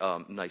I think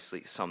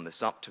nicely sum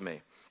this up to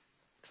me.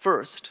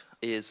 First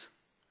is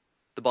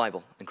the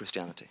Bible and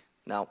Christianity.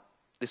 Now,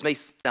 this may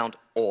sound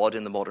odd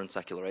in the modern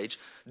secular age,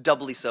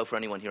 doubly so for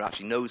anyone here who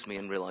actually knows me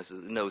and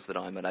knows that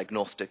I'm an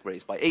agnostic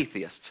raised by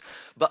atheists.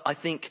 But I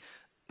think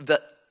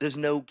that there's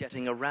no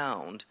getting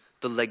around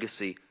the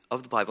legacy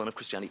of the Bible and of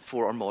Christianity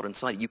for our modern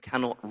society. You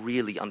cannot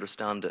really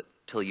understand it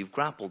till you've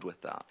grappled with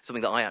that.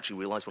 Something that I actually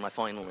realized when I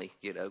finally,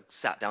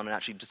 sat down and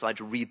actually decided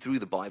to read through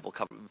the Bible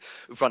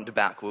front to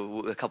back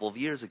a couple of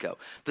years ago.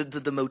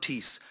 The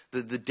motifs,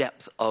 the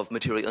depth of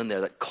material in there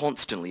that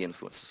constantly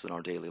influences us in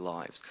our daily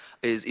lives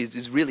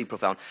is really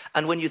profound.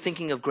 And when you're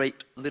thinking of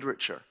great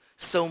literature,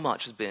 so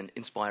much has been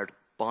inspired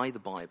by the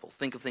Bible.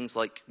 Think of things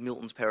like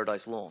Milton's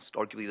Paradise Lost,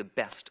 arguably the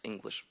best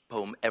English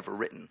poem ever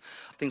written.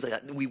 Things like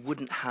that. We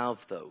wouldn't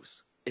have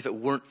those if it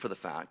weren't for the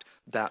fact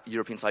that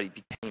European society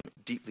became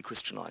deeply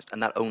Christianized,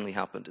 and that only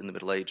happened in the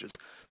Middle Ages.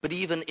 But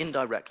even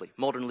indirectly,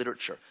 modern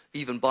literature,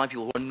 even by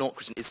people who are not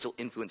Christian, is still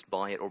influenced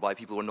by it, or by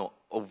people who are not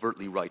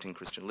overtly writing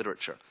Christian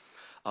literature.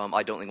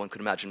 I don't think one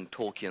could imagine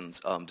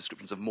Tolkien's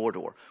descriptions of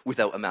Mordor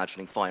without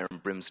imagining fire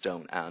and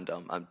brimstone and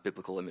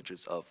biblical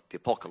images of the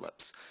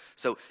apocalypse.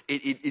 So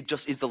it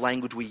just is the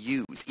language we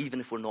use, even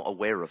if we're not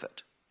aware of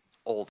it,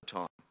 all the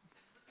time.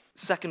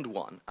 Second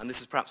one, and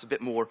this is perhaps a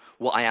bit more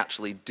what I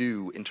actually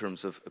do in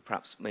terms of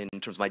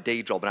my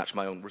day job and actually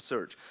my own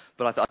research,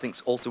 but I think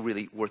it's also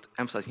really worth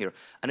emphasizing here,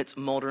 and it's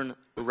modern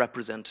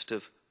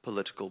representative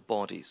political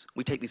bodies.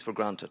 We take these for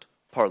granted.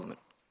 Parliament,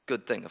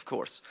 good thing, of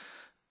course.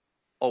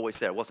 Always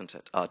there, wasn't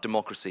it?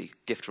 Democracy,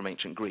 gift from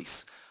ancient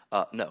Greece.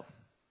 No,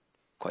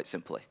 quite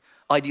simply.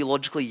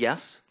 Ideologically,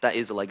 yes, that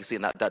is a legacy,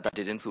 and that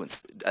did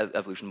influence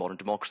evolution of modern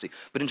democracy.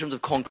 But in terms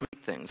of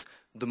concrete things,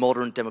 the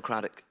modern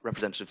democratic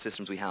representative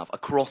systems we have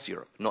across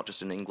Europe, not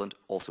just in England,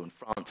 also in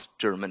France,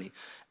 Germany,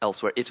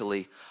 elsewhere,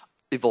 Italy,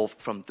 evolved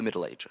from the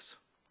Middle Ages.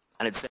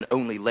 And it's then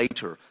only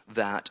later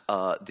that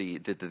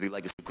the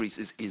legacy of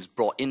Greece is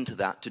brought into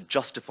that to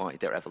justify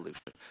their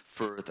evolution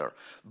further.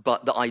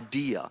 But the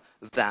idea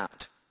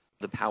that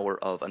the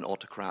power of an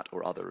autocrat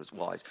or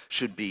otherwise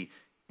should be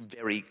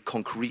very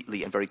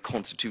concretely and very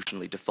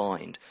constitutionally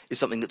defined is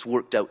something that's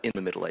worked out in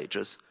the Middle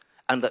Ages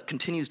and that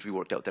continues to be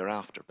worked out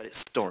thereafter, but it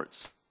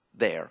starts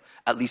there,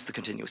 at least the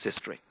continuous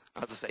history.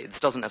 As I say,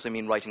 this doesn't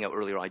necessarily mean writing out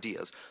earlier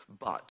ideas,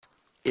 but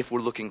if we're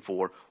looking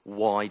for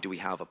why do we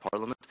have a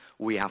parliament,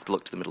 we have to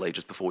look to the Middle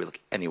Ages before we look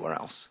anywhere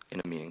else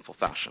in a meaningful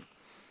fashion.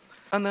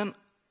 And then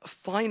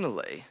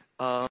finally,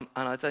 and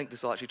I think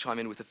this will actually chime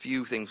in with a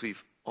few things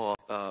we've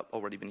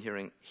already been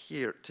hearing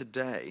here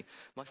today,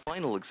 my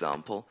final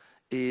example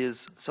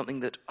is something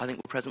that I think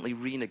we're presently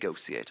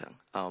renegotiating,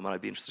 and I'd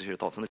be interested to hear your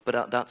thoughts on this,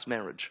 but that's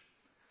marriage.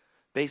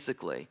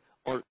 Basically,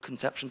 our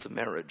conceptions of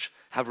marriage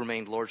have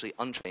remained largely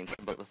unchanged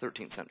from about the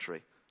 13th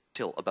century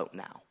till about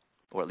now,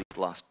 or at least the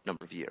last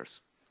number of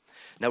years.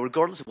 Now,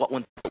 regardless of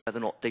whether or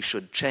not they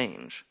should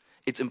change,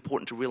 it's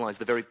important to realize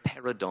the very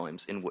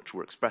paradigms in which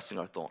we're expressing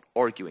our thought,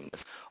 arguing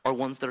this, are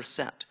ones that are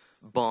set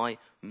by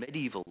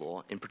medieval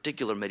law, in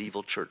particular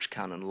medieval church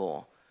canon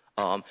law.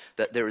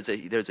 That there's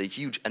a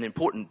huge and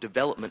important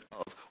development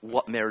of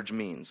what marriage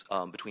means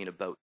between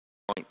about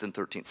the 9th and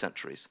 13th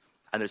centuries.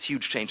 And there's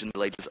huge change in the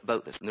Middle Ages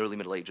about this. In the early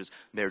Middle Ages,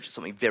 marriage is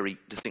something very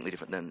distinctly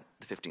different than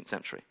the 15th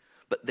century.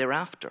 But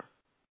thereafter,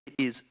 it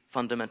is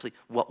fundamentally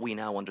what we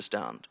now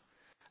understand.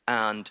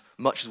 And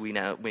much as we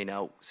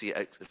now see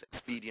it as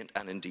expedient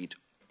and indeed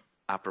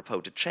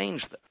apropos to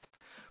change this,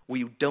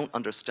 we don't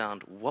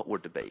understand what we're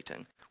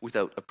debating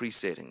without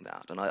appreciating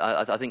that. And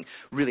I think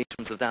really in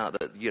terms of that,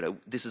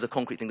 this is a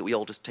concrete thing that we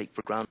all just take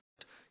for granted.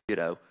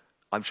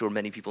 I'm sure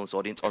many people in this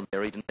audience are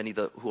married and many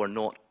who are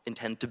not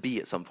intend to be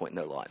at some point in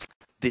their lives.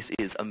 This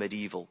is a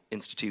medieval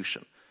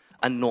institution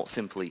and not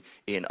simply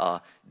in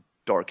a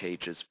Dark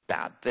Ages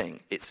bad thing.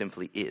 It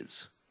simply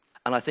is.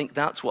 And I think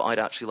that's what I'd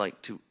actually like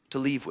to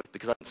leave with,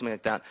 because I think something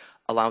like that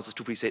allows us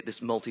to appreciate this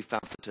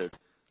multifaceted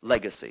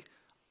legacy.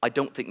 I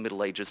don't think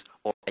Middle Ages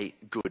are a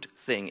good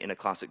thing in a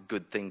classic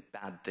good thing,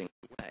 bad thing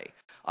way.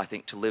 I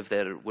think to live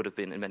there would have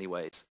been, in many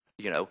ways,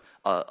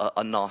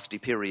 a nasty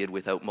period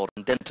without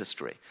modern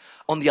dentistry.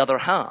 On the other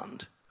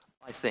hand,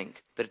 I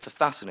think that it's a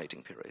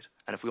fascinating period.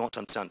 And if we want to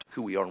understand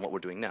who we are and what we're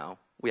doing now,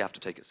 we have to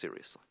take it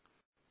seriously.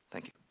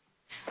 Thank you.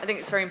 I think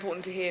it's very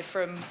important to hear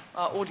from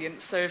our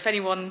audience. So if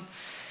anyone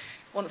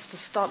wants to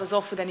start us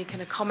off with any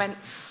kind of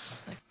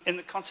comments. In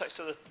the context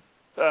of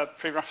the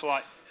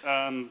pre-Raphaelite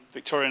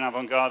Victorian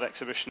avant-garde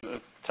exhibition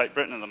at Tate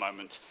Britain at the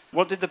moment,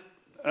 what did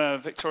the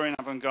Victorian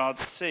avant-garde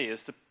see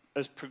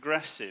as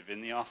progressive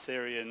in the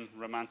Arthurian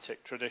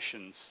romantic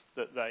traditions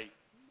that they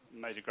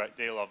made a great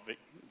deal of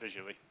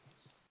visually?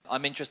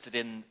 I'm interested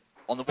in,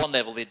 on the one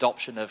level, the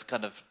adoption of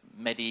kind of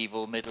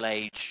medieval, Middle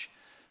Age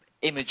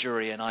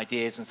imagery and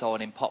ideas and so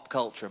on in pop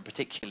culture, and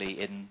particularly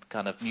in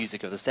kind of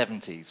music of the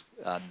 70s.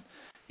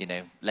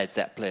 Led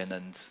Zeppelin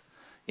and,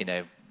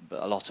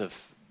 a lot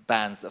of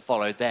bands that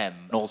followed them.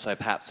 And also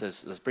perhaps,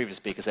 as the previous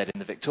speaker said, in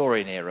the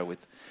Victorian era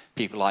with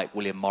people like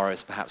William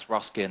Morris, perhaps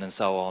Ruskin and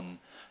so on,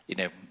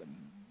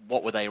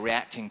 what were they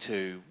reacting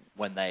to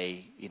when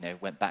they,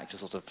 went back to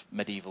sort of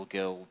medieval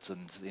guilds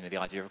and, the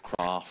idea of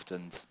craft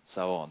and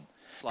so on.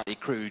 Slightly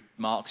crude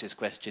Marxist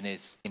question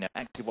is,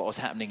 actually what was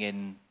happening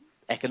in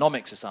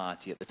economic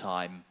society at the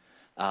time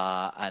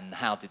and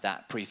how did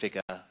that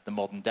prefigure the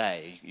modern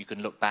day? You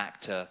can look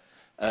back to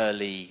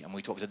early, and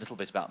we talked a little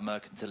bit about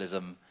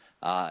mercantilism,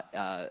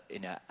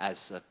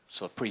 as a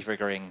sort of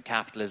prefiguring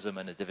capitalism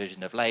and a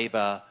division of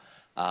labour,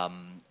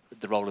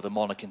 the role of the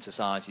monarch in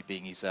society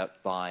being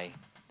usurped by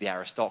the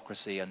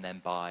aristocracy and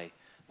then by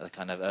the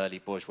kind of early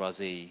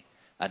bourgeoisie,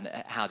 and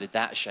how did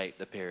that shape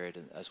the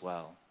period as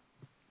well?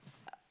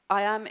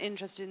 I am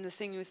interested in the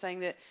thing you were saying,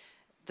 that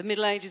the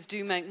Middle Ages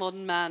do make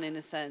modern man in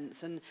a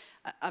sense, and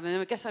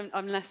I guess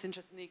I'm less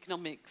interested in the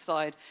economic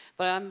side,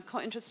 but I'm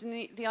quite interested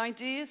in the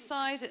ideas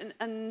side,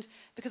 and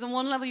because on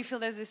one level you feel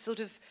there's this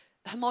sort of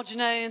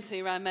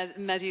homogeneity around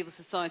medieval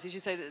society, as you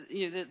say,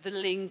 that the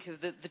link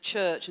of the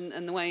church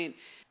and the way it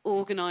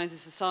organises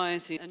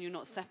society, and you're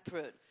not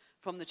separate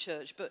from the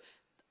church. But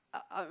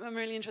I'm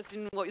really interested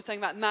in what you're saying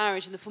about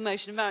marriage and the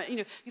formation of marriage.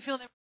 You feel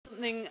there's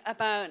something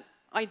about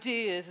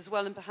ideas as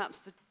well, and perhaps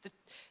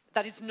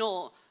that is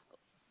not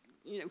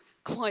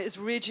quite as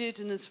rigid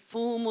and as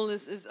formal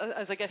as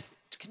I guess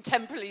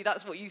contemporarily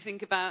that's what you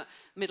think about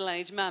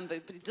middle-aged man, but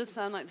it does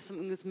sound like there's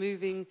something that's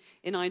moving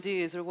in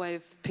ideas or a way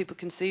of people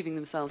conceiving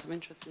themselves. I'm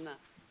interested in that.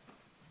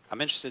 I'm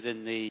interested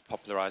in the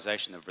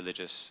popularisation of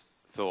religious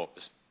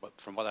thought.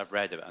 From what I've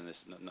read, and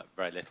there's not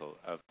very little,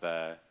 of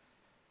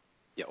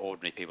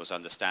ordinary people's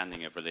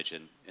understanding of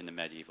religion in the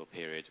medieval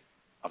period,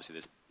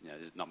 obviously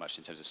there's not much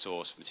in terms of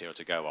source material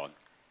to go on,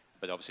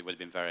 but obviously it would have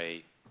been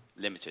very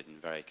limited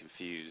and very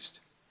confused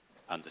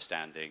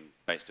understanding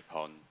based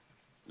upon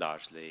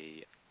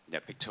largely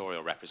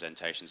pictorial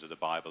representations of the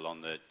Bible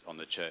on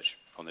the church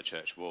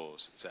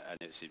walls, and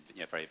it seemed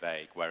very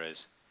vague.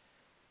 Whereas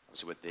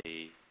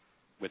obviously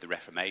with the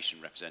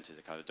Reformation represented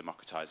a kind of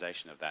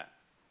democratization of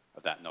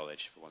that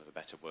knowledge, for want of a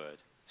better word.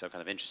 So I'm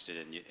kind of interested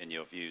in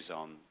your views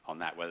on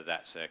that, whether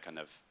that's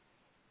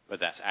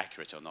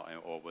accurate or not,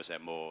 or was there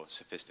more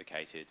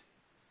sophisticated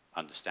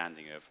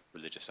understanding of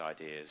religious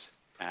ideas?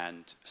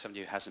 And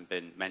somebody who hasn't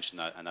been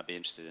mentioned, and I'd be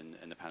interested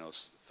in the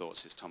panel's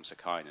thoughts, is Thomas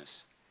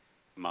Aquinas.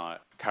 I'm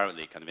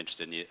currently kind of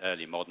interested in the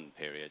early modern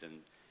period,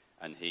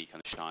 and he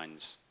kind of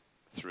shines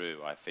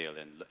through, I feel,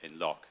 in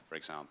Locke, for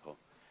example.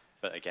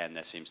 But again,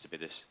 there seems to be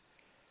this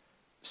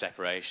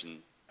separation,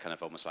 kind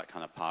of almost like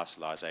kind of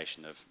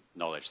parcellization of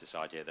knowledge, this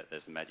idea that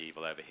there's the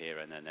medieval over here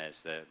and then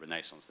there's the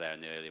Renaissance there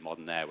and the early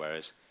modern there,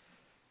 whereas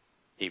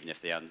even if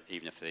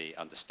the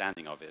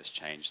understanding of it has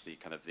changed,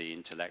 the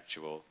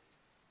intellectual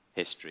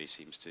history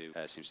seems to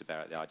bear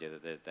out the idea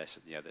that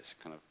there's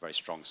kind of very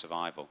strong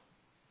survival.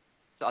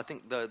 I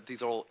think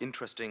these are all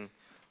interesting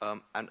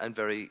and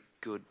very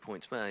good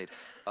points made.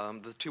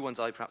 The two ones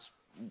I perhaps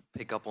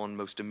pick up on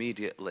most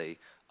immediately,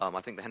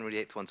 I think the Henry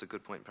VIII one's a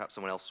good point. Perhaps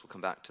someone else will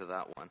come back to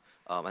that one.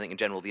 I think in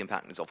general the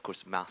impact is, of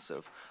course,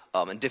 massive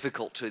and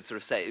difficult to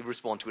sort of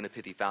respond to in a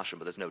pithy fashion,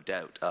 but there's no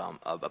doubt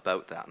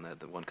about that, and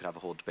that one could have a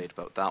whole debate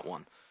about that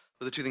one.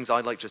 But the two things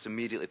I'd like to just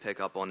immediately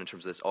pick up on in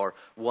terms of this are,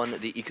 one,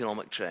 the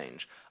economic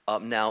change.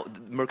 Now,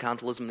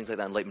 mercantilism and things like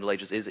that in late Middle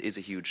Ages is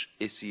a huge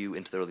issue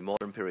into the early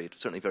modern period,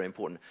 certainly very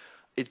important.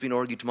 It's been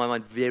argued, to my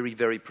mind, very,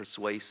 very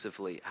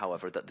persuasively,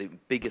 however, that the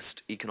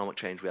biggest economic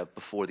change we have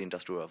before the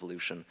Industrial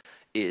Revolution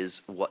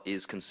is what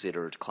is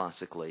considered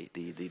classically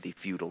the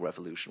feudal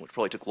revolution, which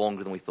probably took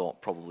longer than we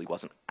thought, probably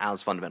wasn't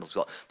as fundamental as we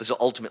thought. But so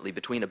ultimately,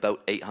 between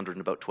about 800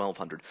 and about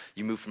 1200,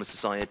 you move from a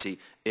society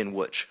in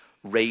which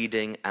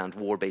raiding and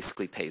war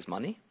basically pays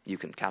money.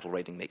 Cattle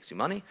raiding makes you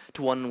money,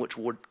 to one in which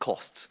war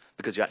costs,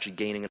 because you're actually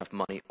gaining enough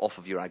money off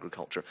of your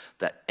agriculture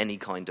that any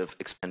kind of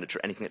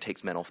expenditure, anything that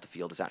takes men off the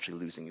field, is actually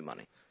losing you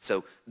money.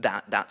 So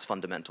that's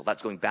fundamental.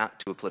 That's going back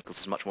to a political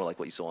system much more like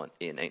what you saw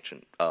in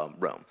ancient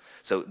Rome.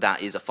 So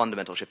that is a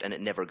fundamental shift, and it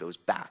never goes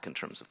back in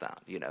terms of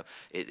that.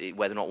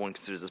 Whether or not one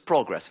considers this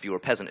progress, if you were a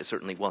peasant, it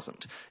certainly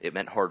wasn't. It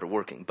meant harder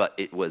working, but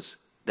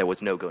there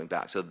was no going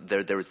back. So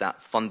there is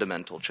that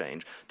fundamental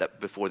change that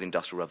before the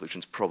Industrial Revolution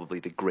is probably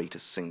the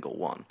greatest single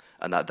one.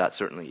 And that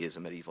certainly is a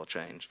medieval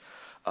change.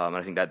 And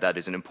I think that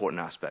is an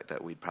important aspect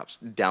that we'd perhaps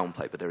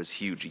downplay, but there is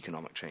huge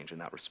economic change in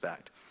that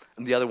respect.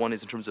 And the other one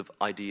is in terms of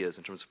ideas,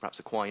 in terms of perhaps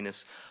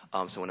Aquinas.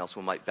 Someone else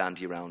who might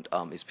bandy around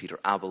is Peter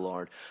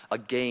Abelard.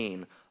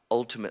 Again,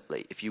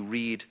 ultimately, if you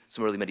read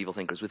some early medieval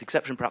thinkers, with the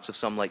exception perhaps of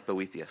some like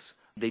Boethius,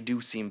 they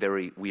do seem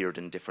very weird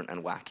and different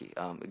and wacky.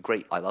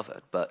 Great, I love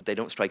it, but they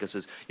don't strike us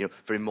as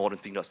very modern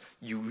speaking to us.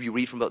 You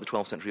read from about the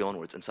 12th century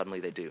onwards, and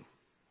suddenly they do,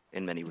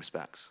 in many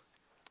respects.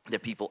 There are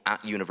people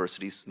at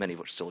universities, many of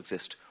which still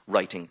exist,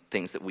 writing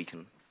things that we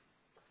can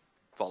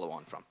follow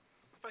on from.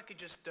 If I could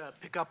just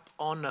pick up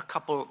on a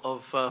couple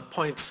of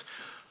points.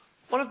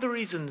 One of the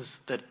reasons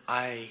that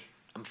I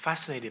am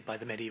fascinated by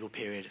the medieval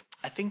period,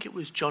 I think it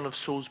was John of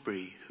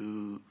Salisbury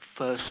who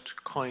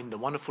first coined the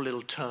wonderful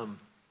little term,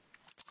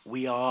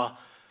 we are,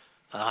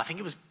 I think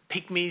it was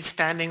pygmies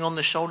standing on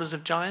the shoulders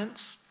of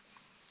giants.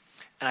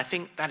 And I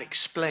think that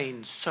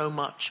explains so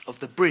much of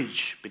the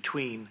bridge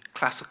between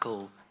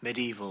classical,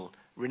 medieval,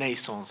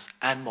 Renaissance,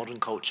 and modern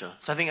culture.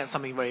 So I think that's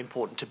something very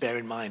important to bear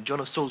in mind.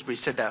 John of Salisbury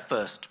said that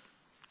first.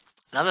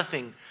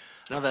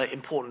 Another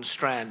important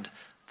strand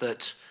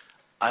that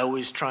I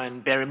always try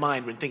and bear in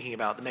mind when thinking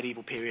about the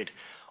medieval period.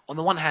 On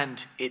the one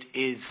hand, it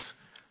is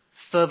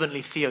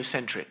fervently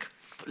theocentric.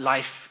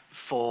 Life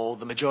for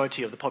the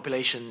majority of the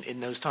population in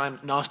those times,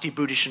 nasty,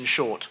 brutish, and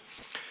short.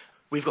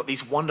 We've got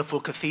these wonderful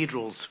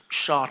cathedrals,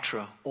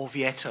 Chartres,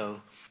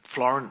 Orvieto,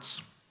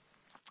 Florence,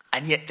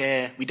 and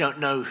yet we don't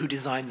know who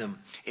designed them.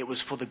 It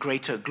was for the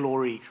greater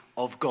glory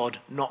of God,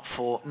 not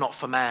for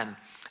man.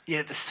 Yet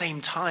at the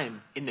same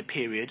time in the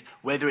period,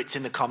 whether it's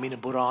in the Carmina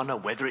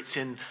Burana, whether it's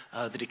in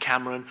the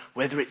Decameron,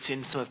 whether it's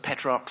in some of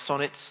Petrarch's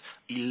sonnets,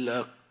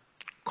 il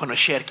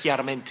conoscer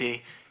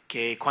chiaramente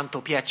che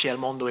quanto piace al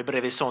mondo è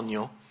breve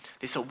sogno,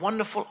 there's a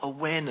wonderful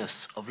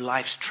awareness of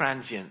life's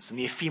transience and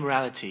the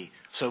ephemerality.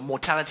 So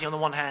mortality on the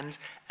one hand,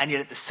 and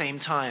yet at the same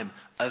time,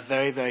 a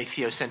very, very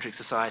theocentric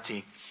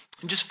society.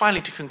 And just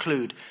finally to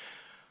conclude,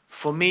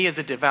 for me as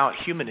a devout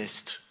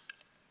humanist,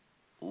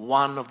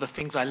 one of the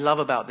things I love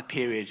about the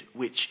period,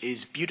 which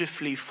is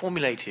beautifully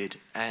formulated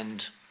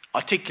and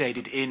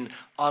articulated in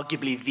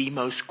arguably the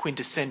most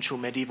quintessential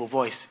medieval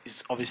voice,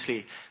 is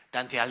obviously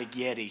Dante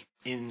Alighieri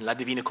in La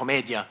Divina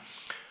Commedia.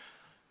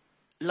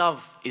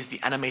 Love is the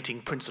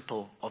animating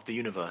principle of the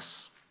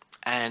universe.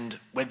 And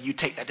whether you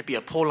take that to be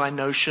a Pauline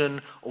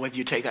notion or whether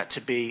you take that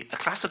to be a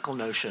classical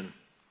notion,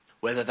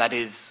 whether that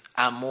is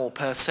amor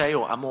per se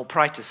or amor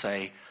praeter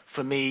se,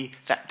 for me,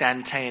 that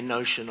Dantean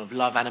notion of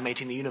love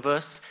animating the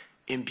universe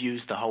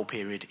imbues the whole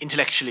period,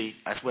 intellectually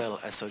as well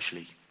as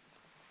socially.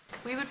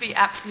 We would be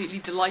absolutely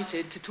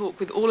delighted to talk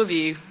with all of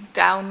you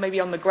down maybe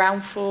on the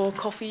ground floor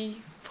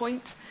coffee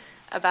point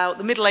about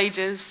the Middle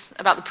Ages,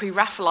 about the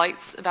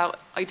pre-Raphaelites, about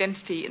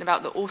identity, and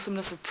about the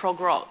awesomeness of prog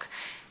rock.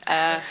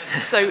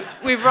 So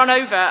we've run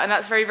over, and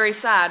that's very, very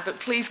sad, but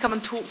please come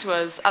and talk to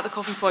us at the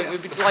coffee point.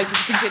 We'd be delighted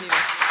to continue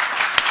this.